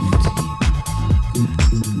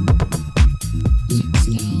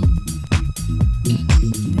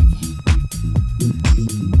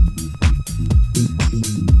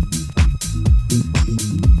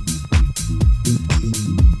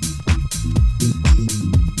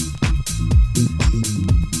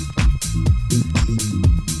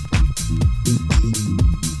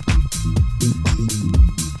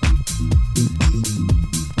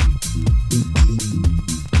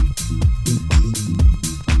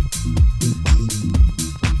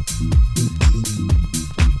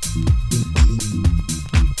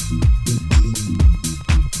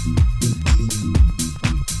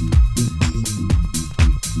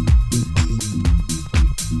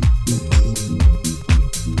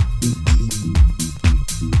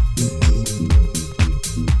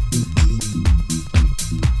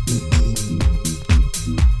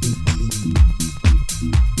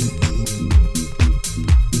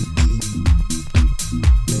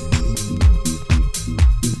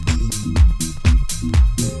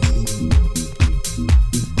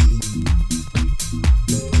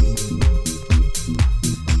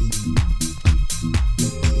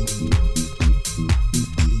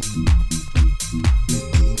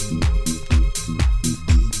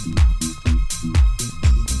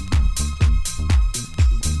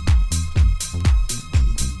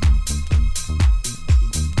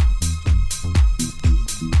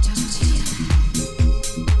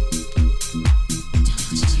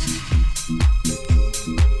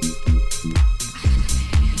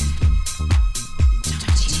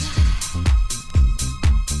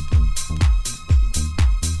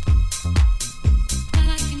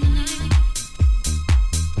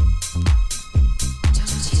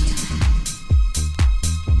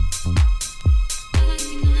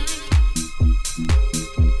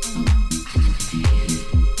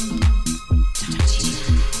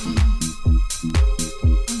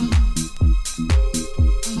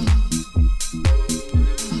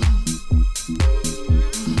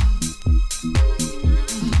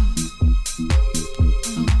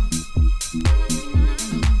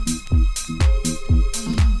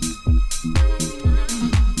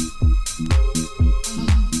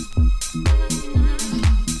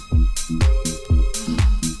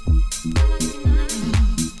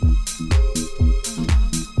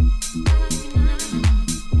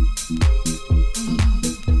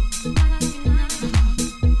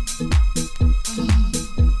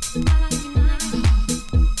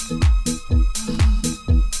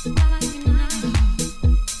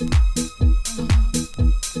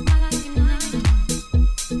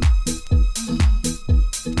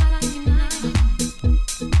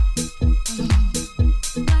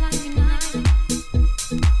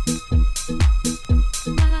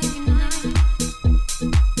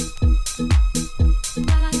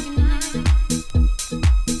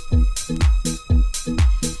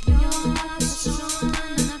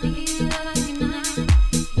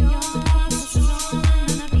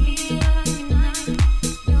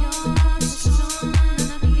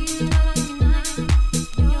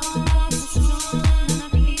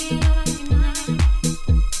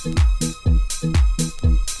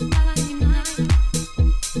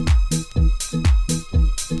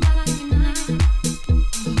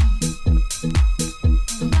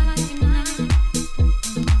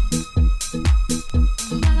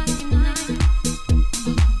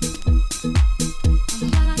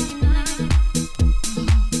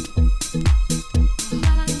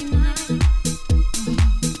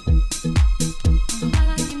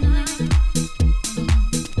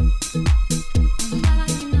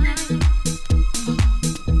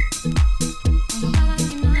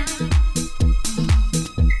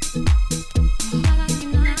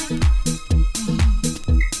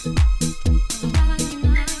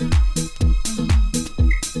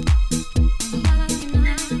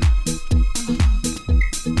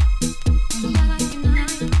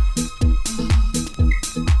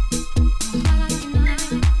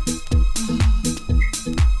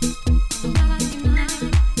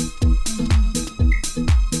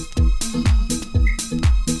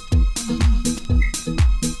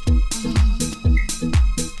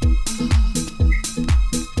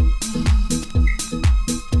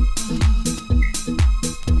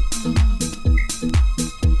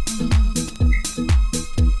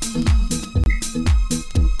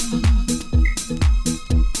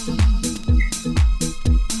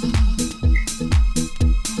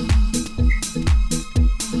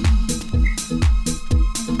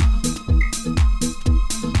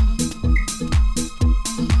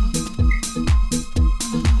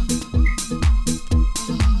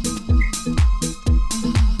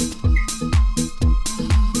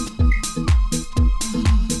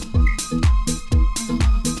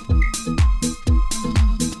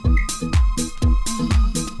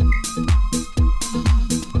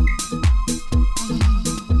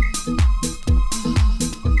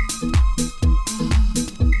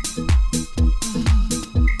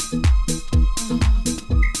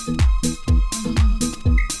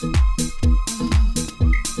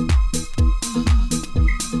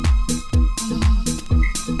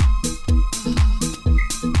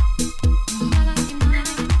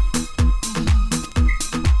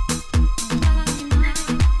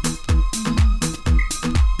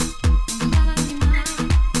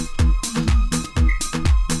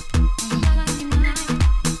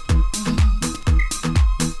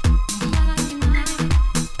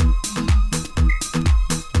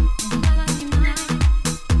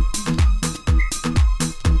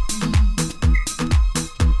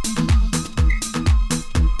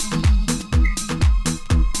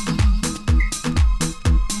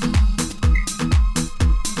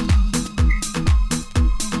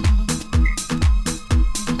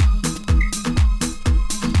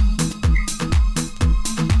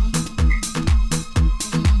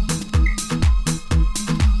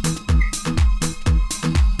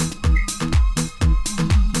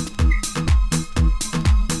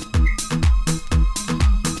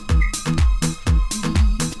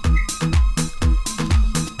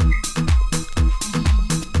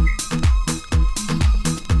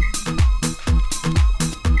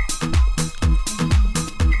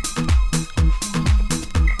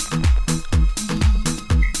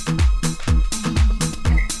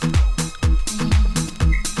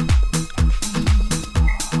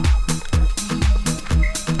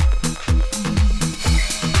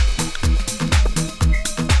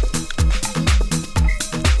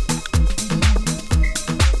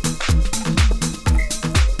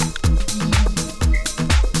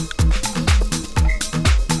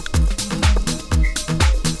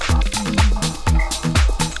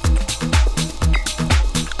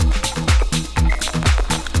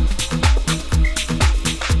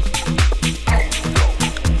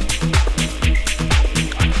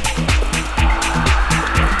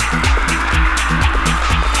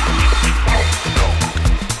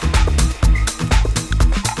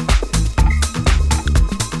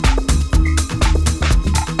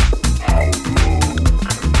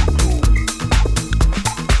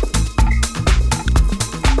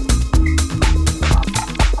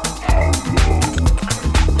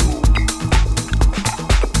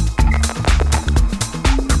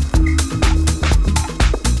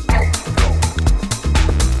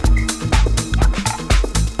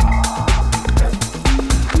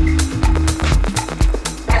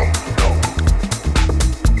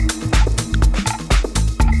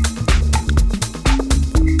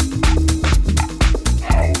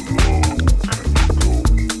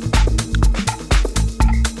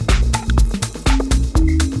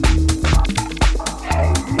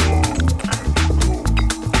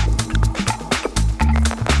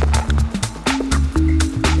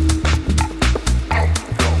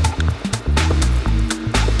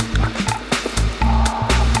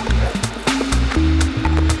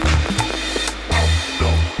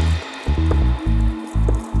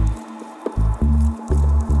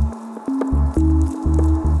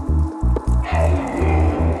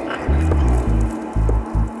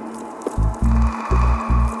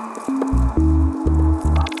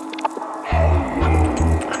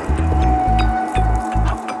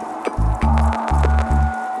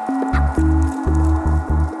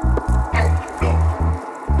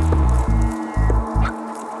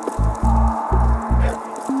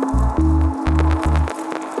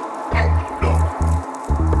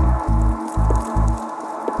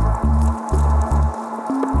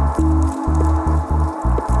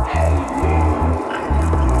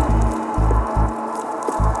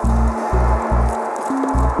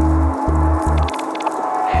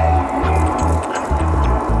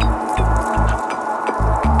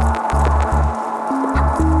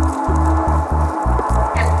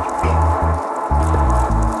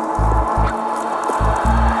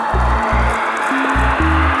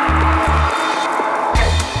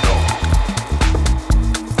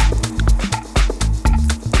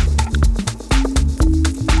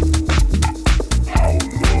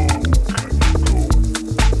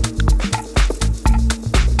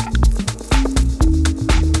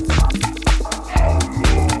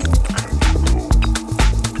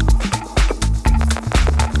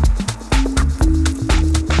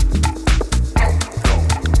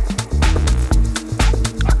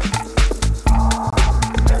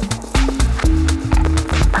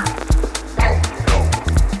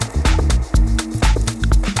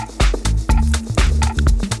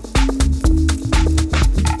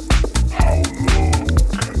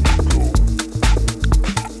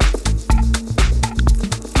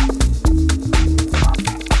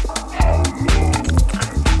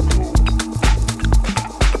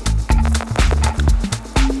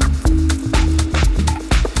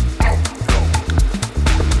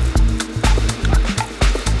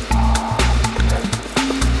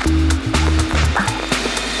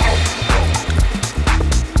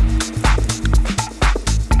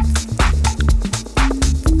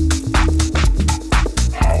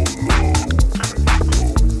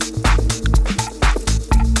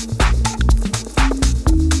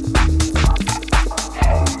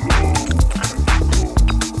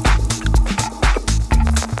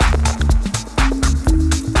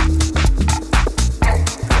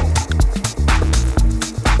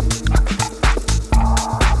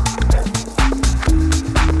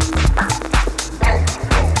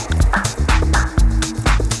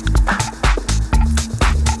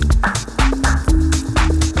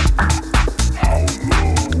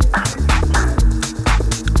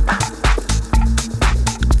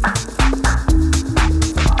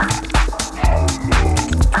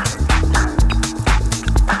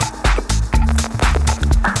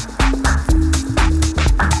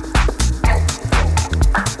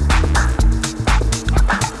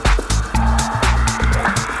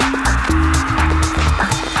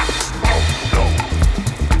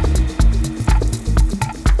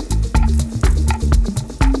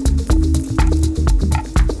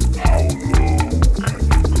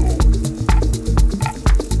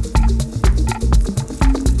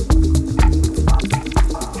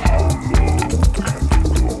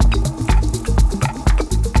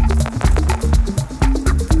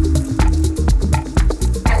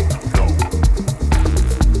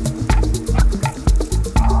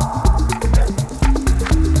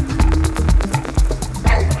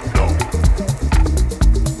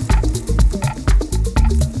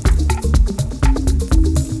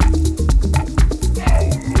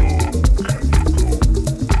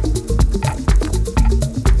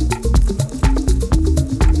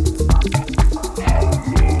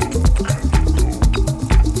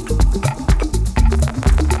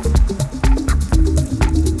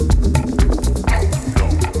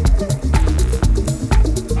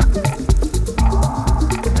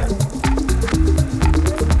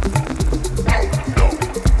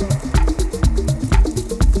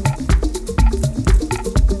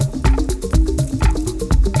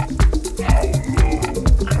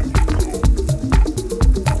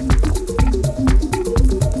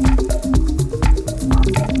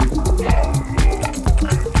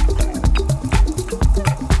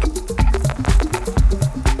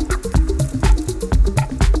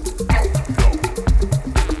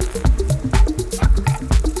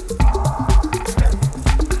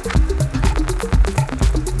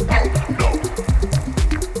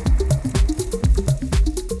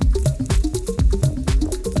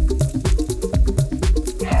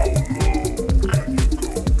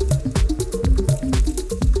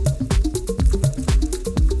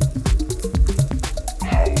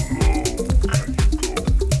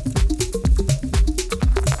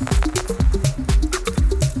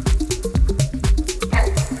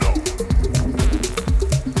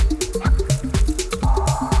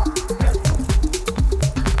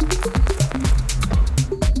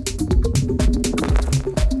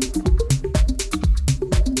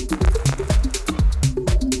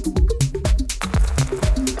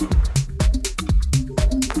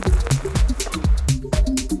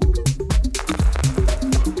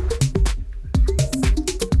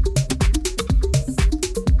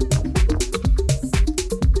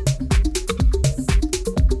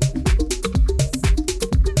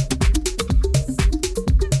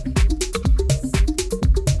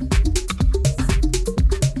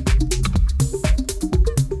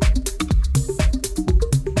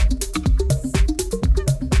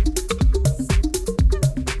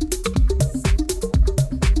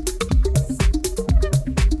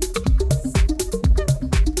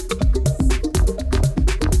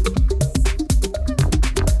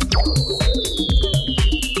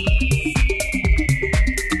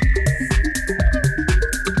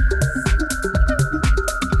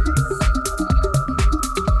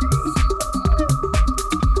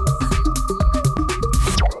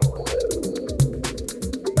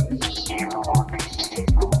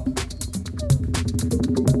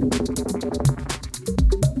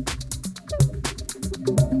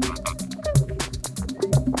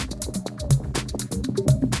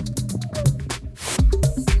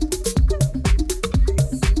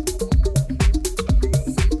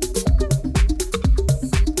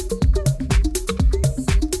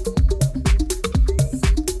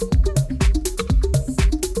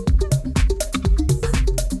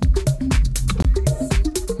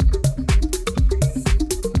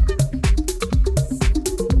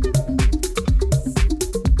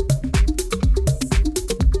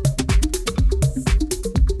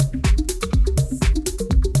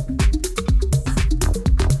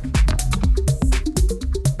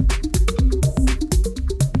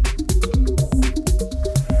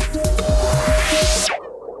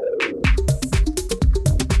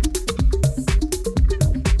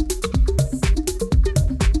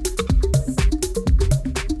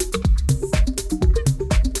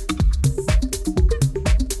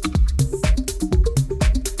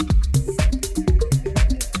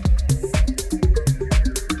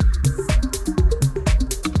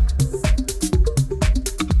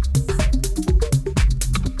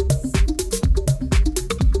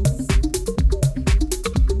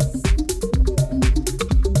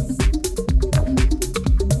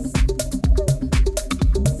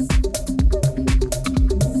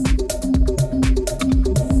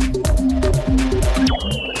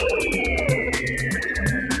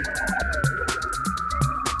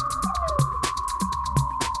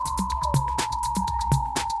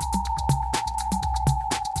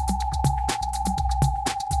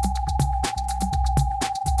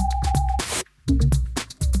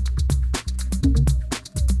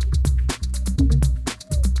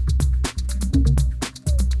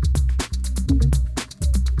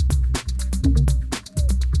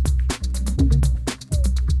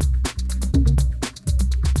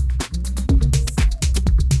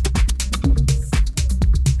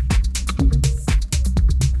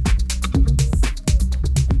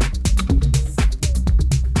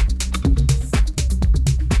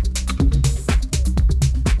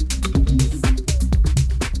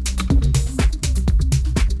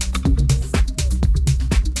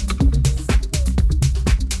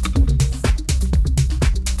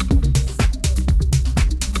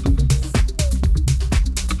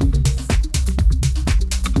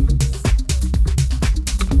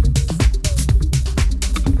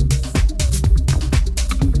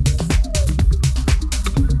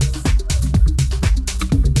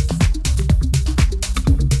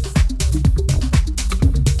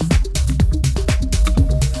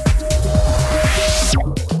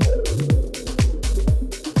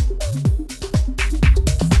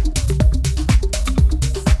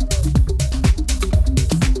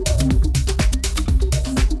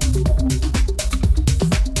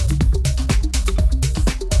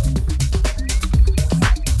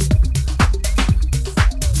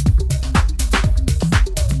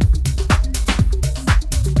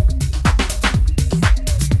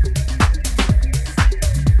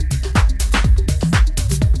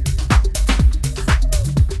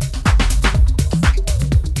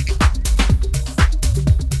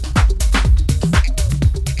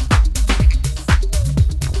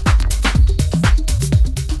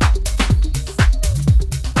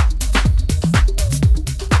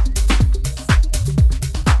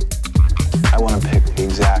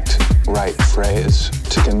 phrase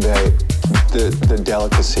to convey the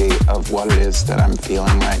delicacy of what it is that I'm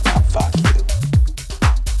feeling right now. Fuck you.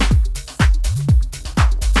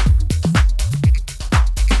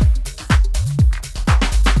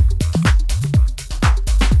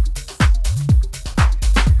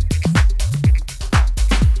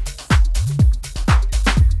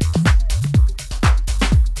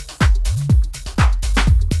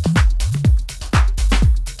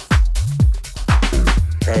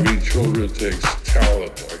 Having children takes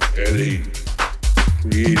talent like any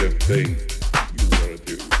creative thing you want to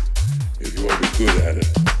do, if you want to be good at it.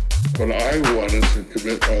 But I wanted to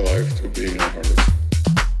commit my life to being an artist.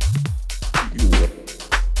 You wouldn't.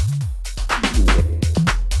 You wouldn't.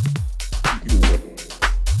 You wouldn't.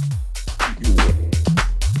 You wouldn't.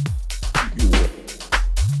 You wouldn't.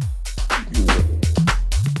 You wouldn't.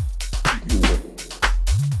 You wouldn't.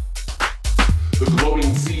 The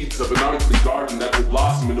glowing seeds of an earthly garden that will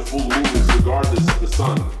blossom in the full moons regardless of the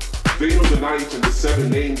sun. Veil of the night and the seven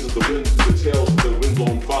names of the wind through the tales of their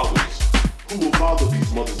windblown fathers. Who will father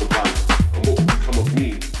these mothers of light? And what will become of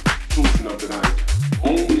me, children of the night?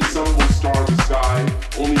 Only some will star the sky,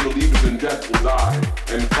 only believers in death will die,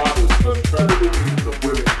 and fathers must tread the wings of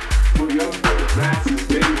women. For the unborn masses,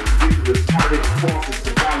 they ridiculous tyrant forces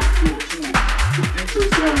to balance pure tune. The future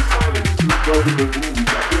stands silent, through guarded the wounds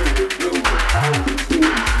that will build the power of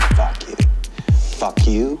food. Fuck you. Fuck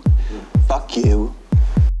you. Fuck you.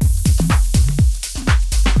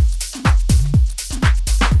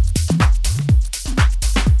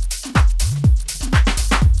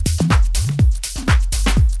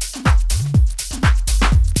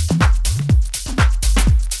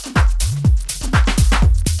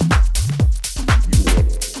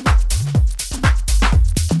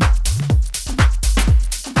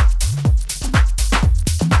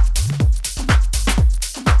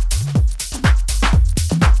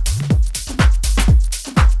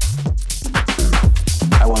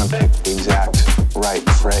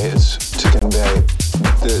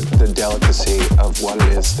 The delicacy of what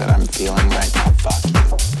it is that I'm feeling right now. Fuck you.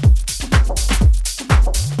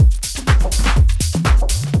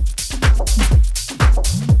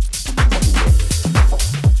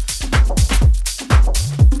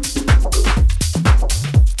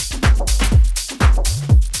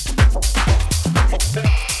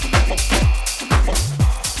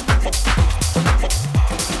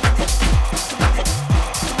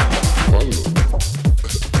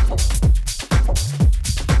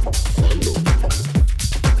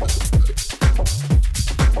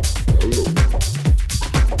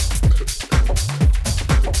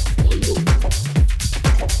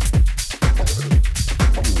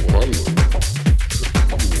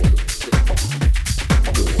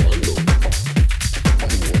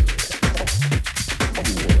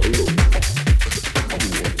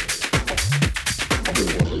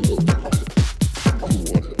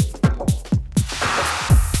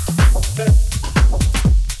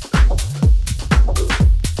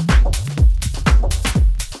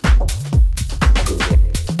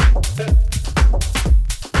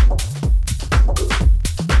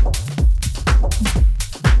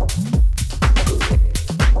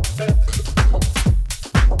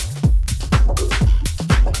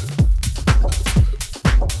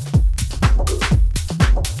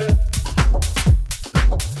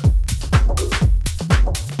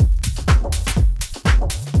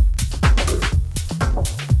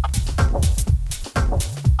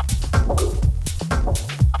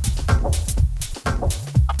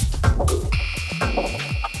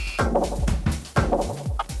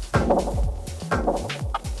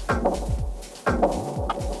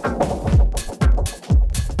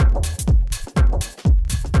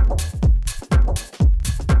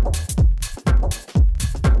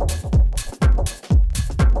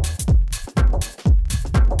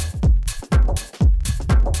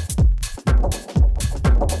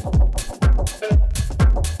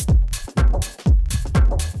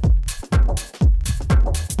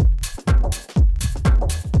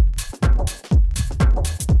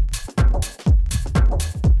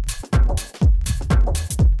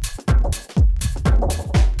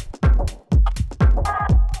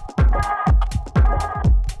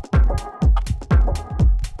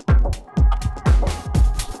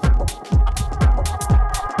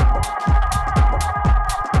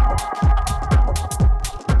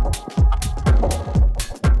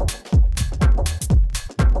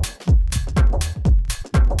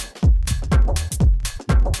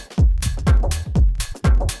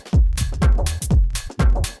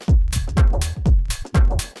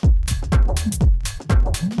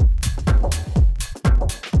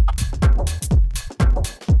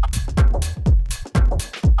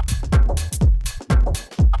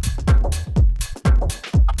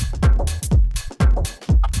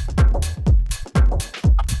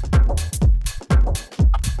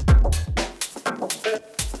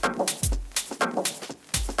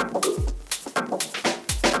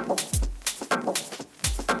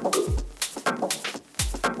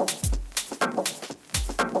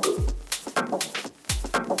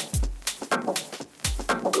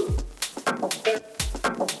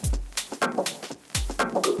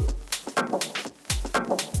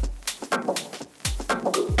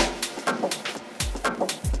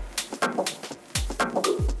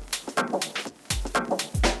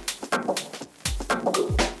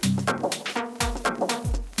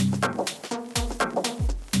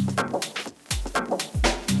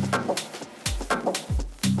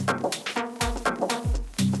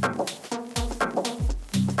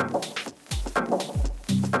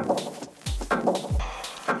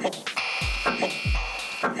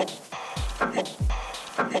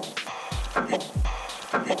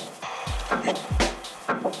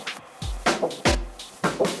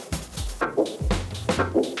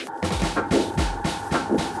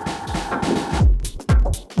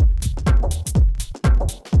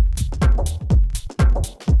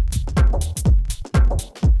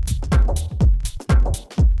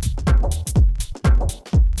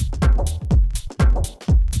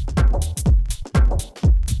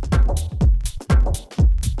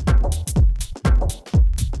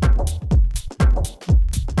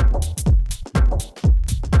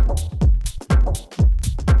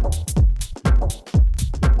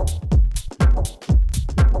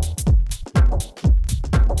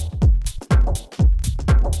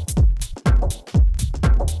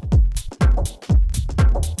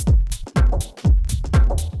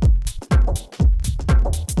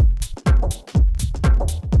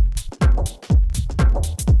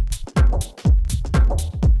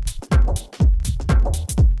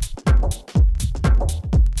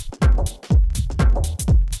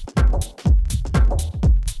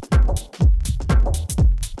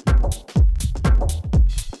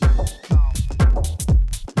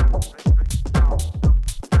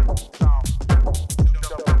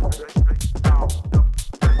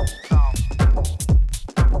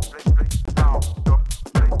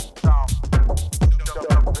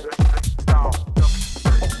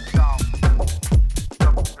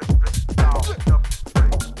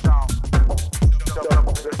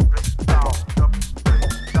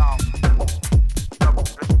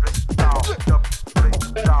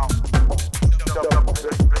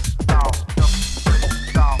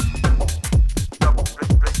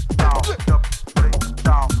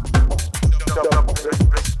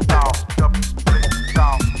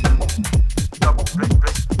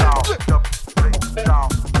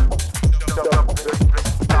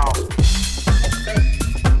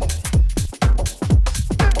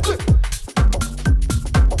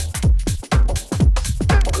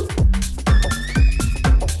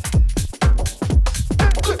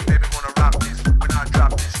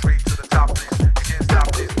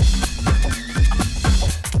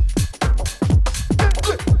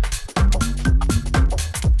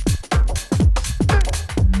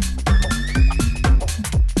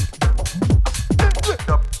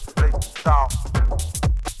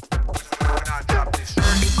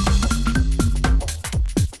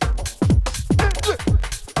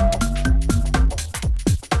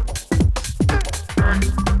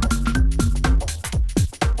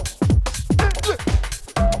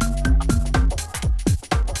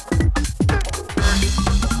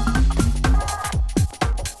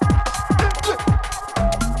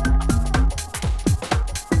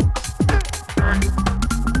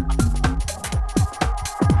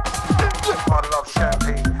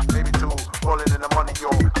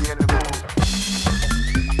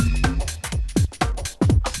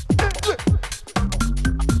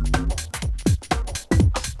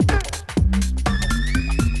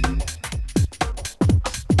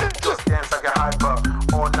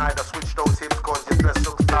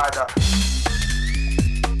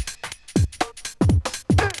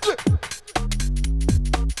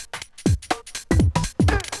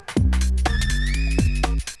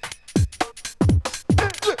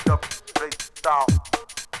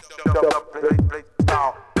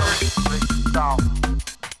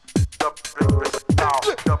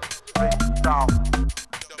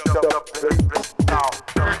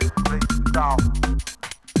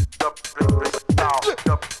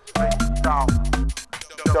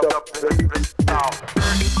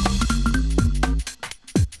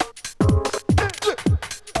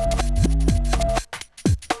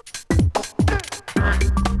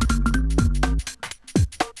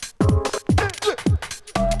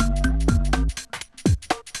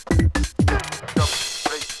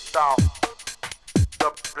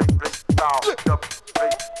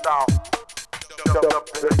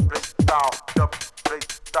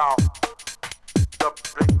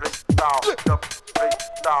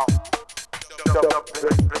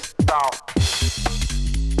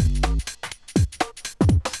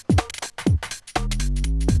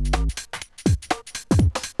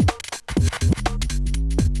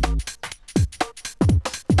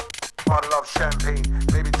 Bottle of champagne,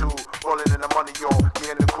 maybe two, rolling in the money, yo, me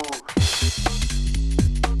and the crew.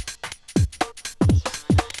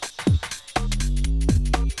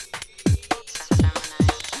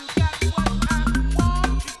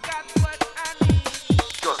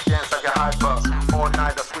 Just dance like a hyper, all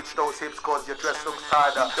night I switch those hips cause your dress looks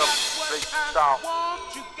tighter. Dub, break, down.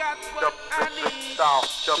 Dub, break, down.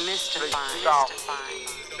 Dub, break, down.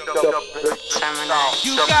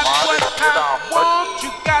 You got what I want, you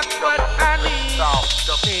got what I need.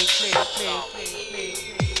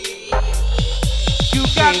 You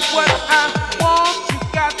got what I want, you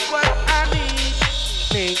got what I need.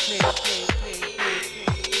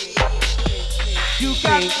 You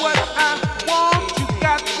got what I want, you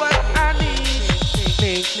got what I need.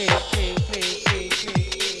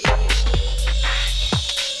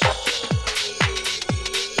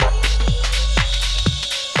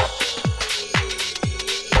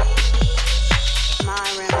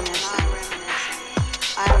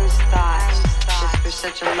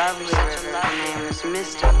 Such a lovely river, the name is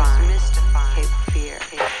mystifying, Cape Fear.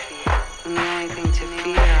 And the only thing to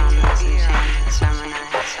fear on those enchanted summer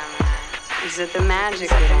nights is that the magic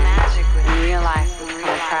would end, and real life would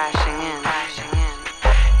come crashing in.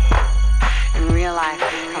 And real life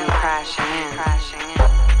would come crashing in.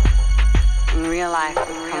 And real life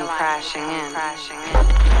would come crashing in.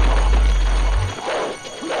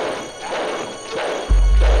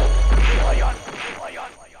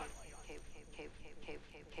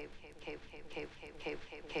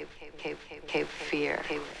 Cape Fear.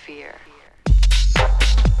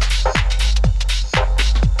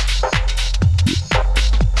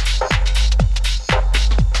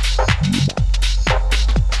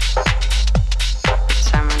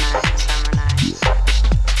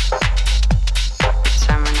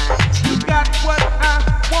 You got what I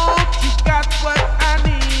want, you got what I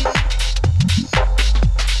need.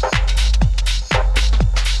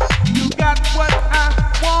 You got what I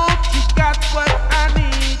want, you got what I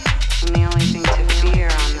need. And the only thing to fear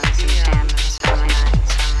on those enchanted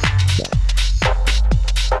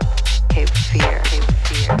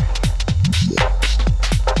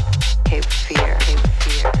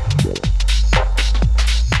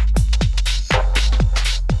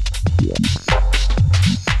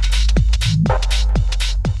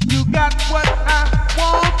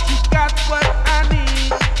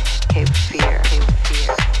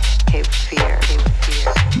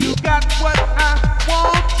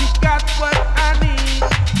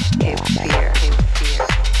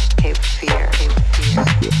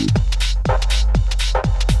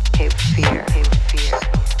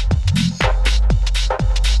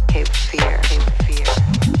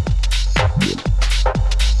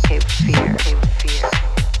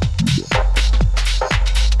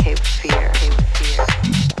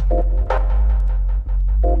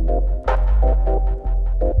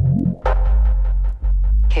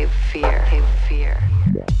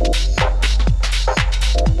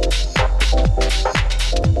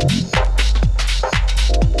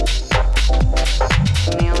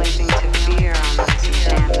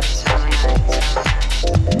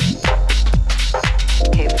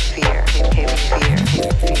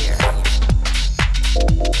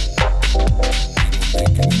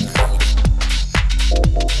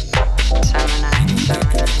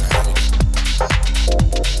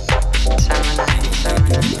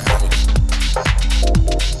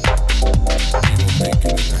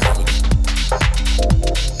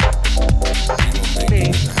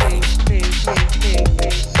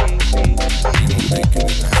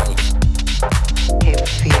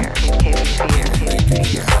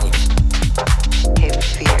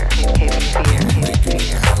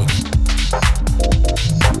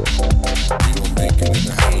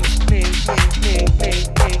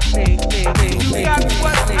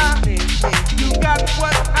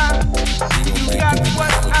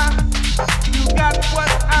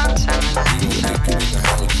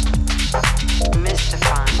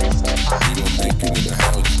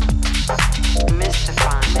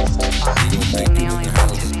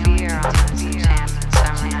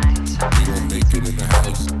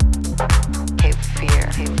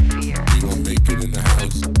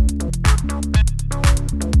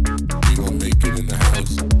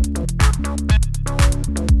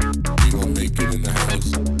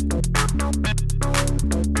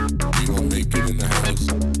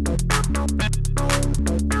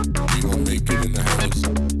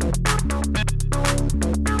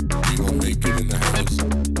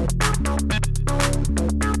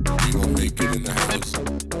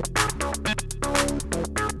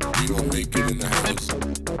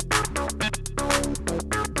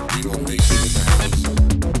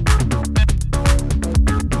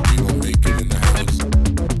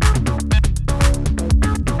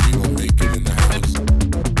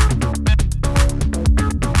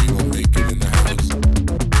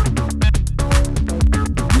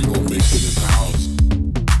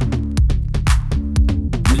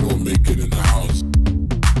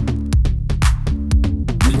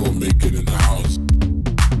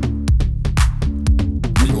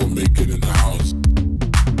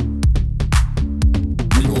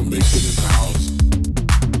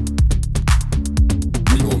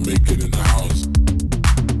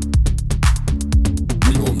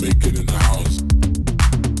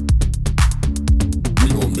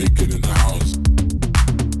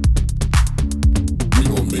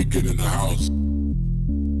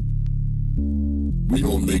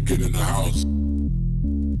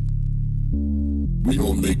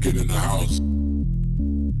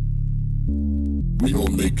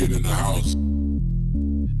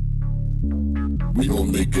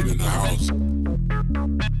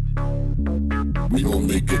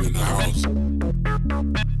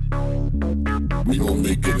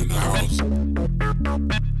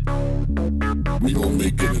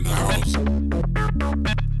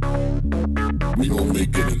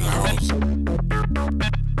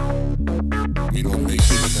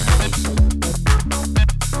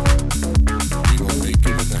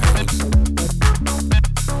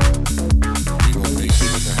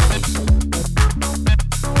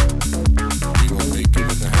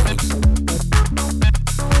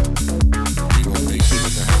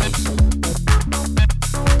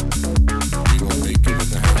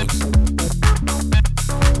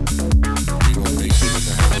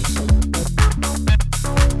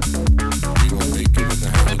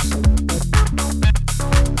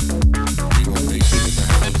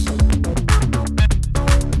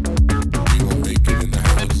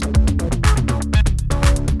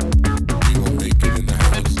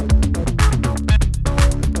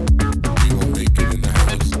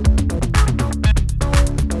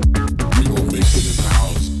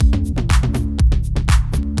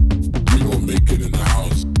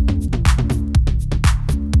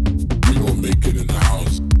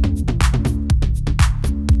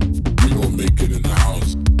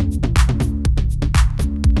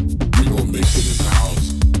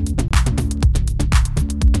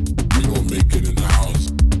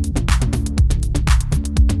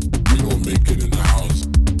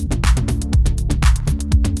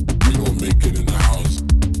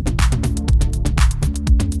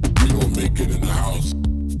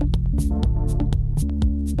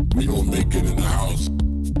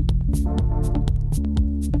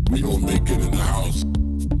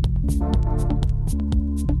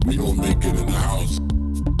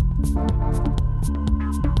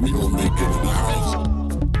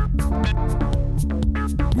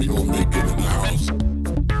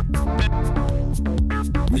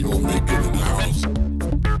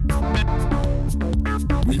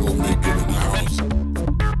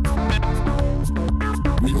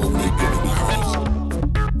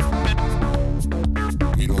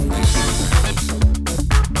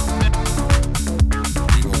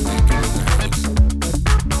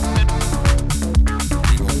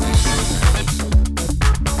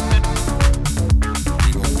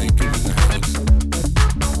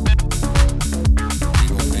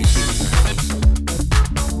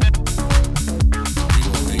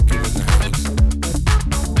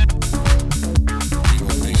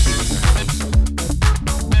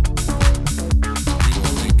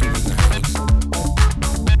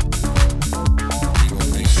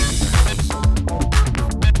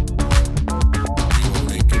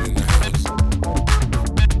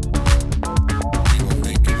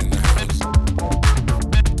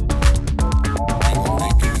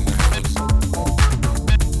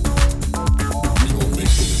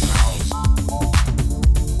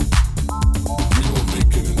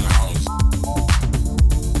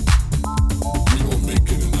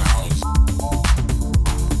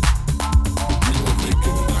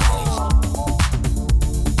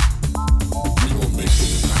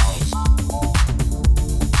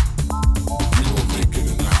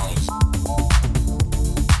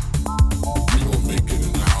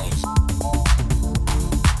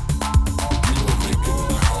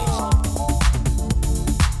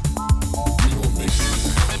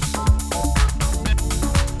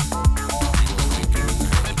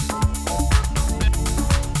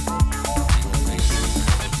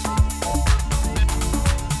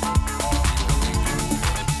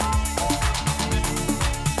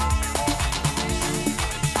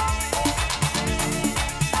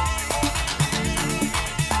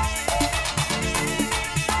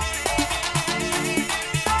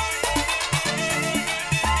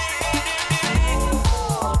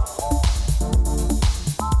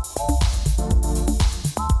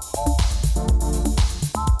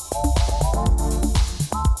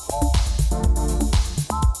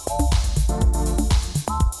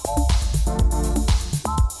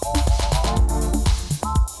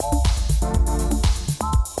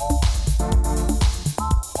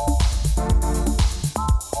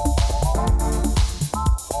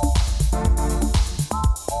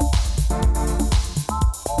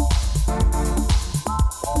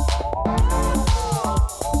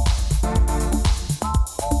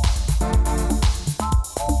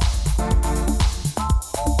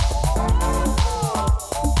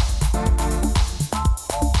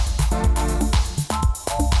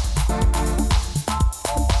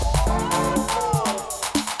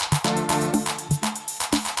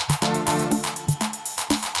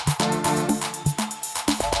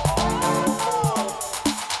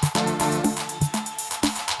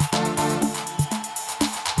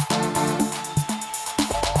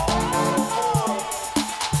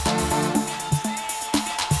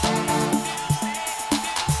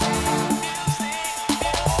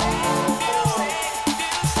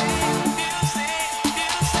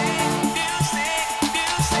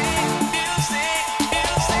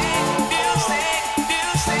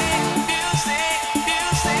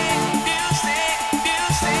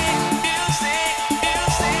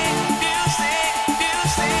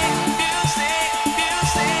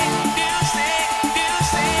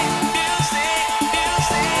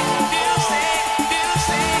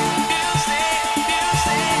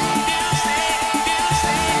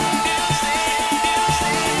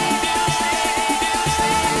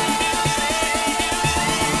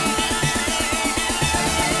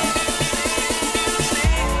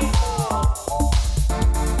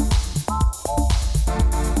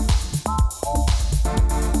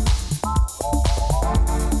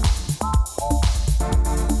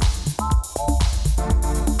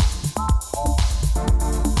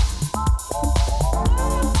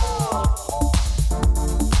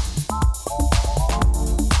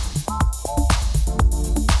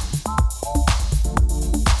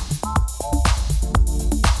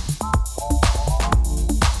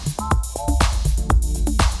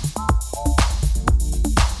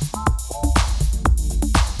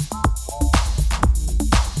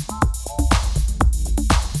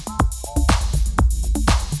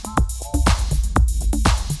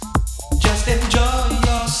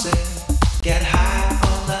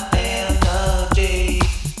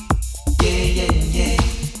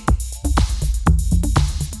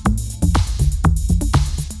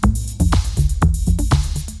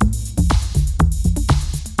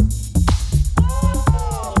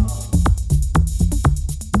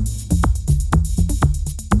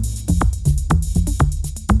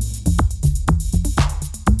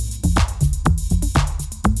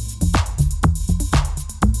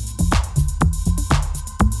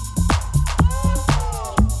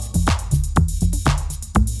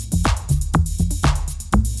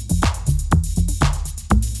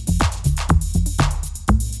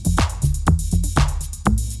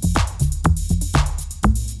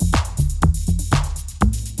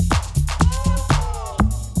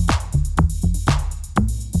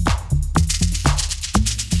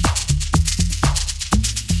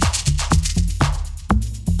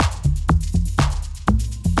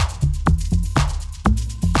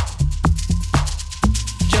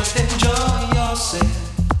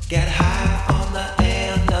Get high on the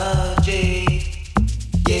energy.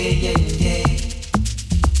 Yeah, yeah, yeah.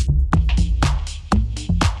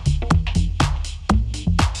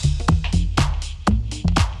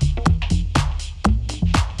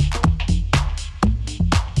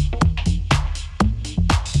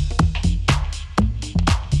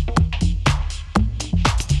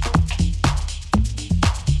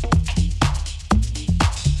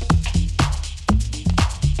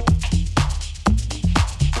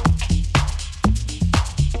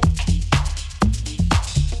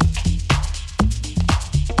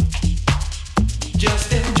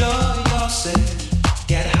 Just enjoy yourself.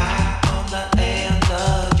 Get high on the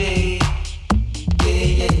energy. Yeah,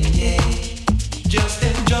 yeah, yeah. Just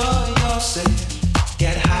enjoy yourself.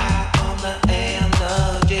 Get high on the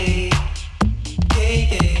energy. Yeah,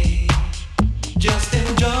 yeah. Just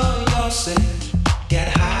enjoy yourself. Get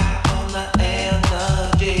high on the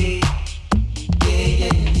energy. Yeah,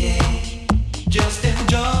 yeah, yeah. Just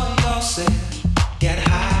enjoy yourself. Get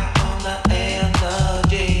high on the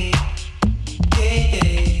energy. Yeah, yeah.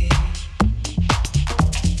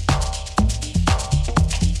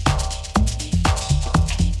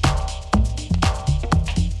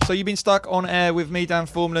 So you've been stuck on air with me, Dan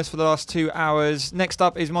Formless, for the last 2 hours. Next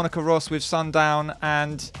up is Monica Ross with Sundown,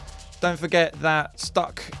 and don't forget that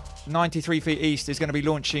Stuck 93 Feet East is going to be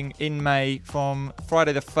launching in May from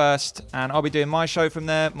Friday the 1st, and I'll be doing my show from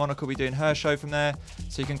there. Monica will be doing her show from there,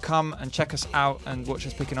 so you can come and check us out and watch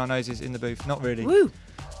us picking our noses in the booth. Not really. Woo!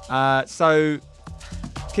 So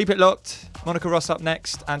keep it locked. Monica Ross up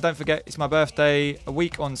next, and don't forget it's my birthday a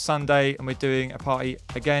week on Sunday, and we're doing a party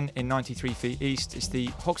again in 93 Feet East. It's the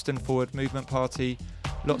Hoxton Forward Movement Party.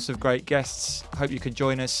 Lots of great guests. Hope you can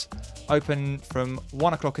join us. Open from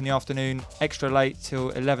 1 o'clock in the afternoon, extra late till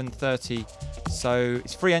 11:30. So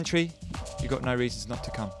it's free entry. You've got no reasons not to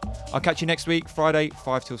come. I'll catch you next week, Friday,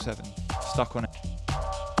 5 till 7. Stuck on it.